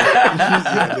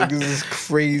 Niggas is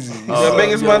crazy. The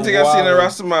biggest Monte I seen the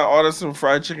rest of my order some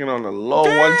fried chicken on the low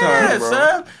one time, Yeah, bro.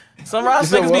 son. Some Ross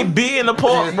said niggas be what? beating the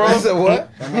pork, bro. I said what?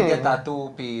 Let me get that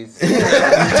 2 piece. Jerk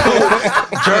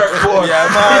pork. Yeah,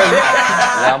 man.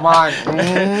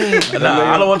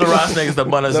 Nah, I don't want the Ross niggas to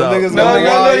bun us out. niggas No, gonna yo,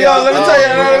 wild yo, out, let me tell you,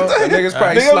 let me tell The you. niggas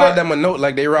probably Big up slide that- them a note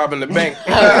like they robbing the bank.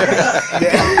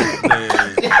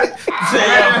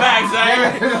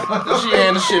 She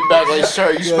hand the shit back like,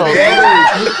 sir, you spelled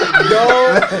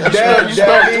Don't you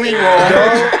spelled 3 wrong.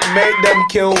 Don't make them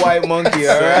kill White Monkey,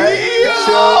 alright?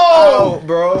 Chill out,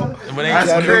 bro. When they,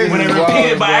 That's when crazy. they Wow,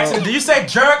 repeat it by bro. accident, do you say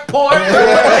jerk pork?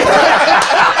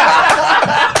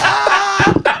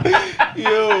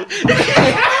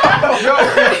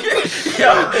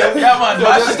 Come on,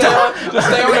 Just stay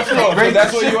on the floor. 'Cause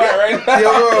that's where you at right now.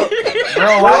 Yo,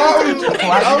 bro. Bro,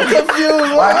 I'm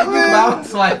confused. What why you happened?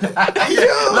 bounce like that?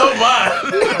 no mind.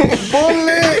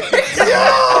 Bullet.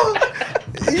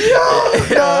 Yo.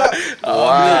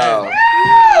 Wow.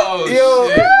 Yo.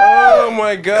 Oh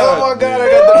my Oh god. my god, I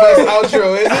got the best outro.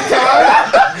 Is it time?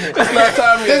 It's not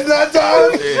time yet. It's not time?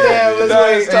 Damn, let's Nah,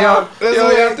 wait. it's time. Let's Yo,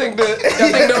 wait.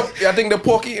 y'all think the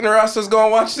pork eating Rastas gonna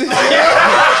watch this?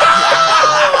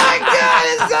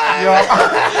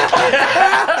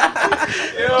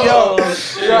 Yo,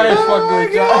 You ain't fucking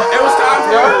with y'all. It was time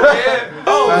for yeah.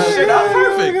 Oh shit, that's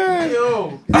perfect.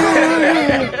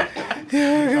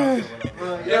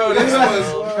 Yo, this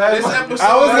episode I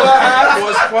was gonna ask.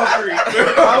 was fuckery.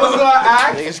 I was gonna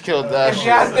ask. Niggas killed that shit.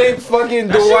 Y'all think fucking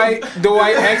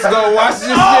Dwight X gonna watch this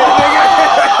shit, nigga?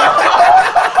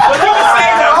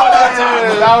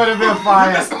 That would have been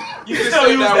fire. You can still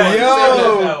use that one. Yo. You can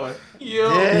still use that one.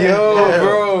 Yo,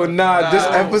 bro, nah, this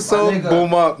episode nigga.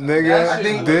 boom up, nigga. I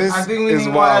think This we is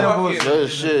need more wild. edibles. Good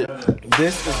shit.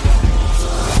 This is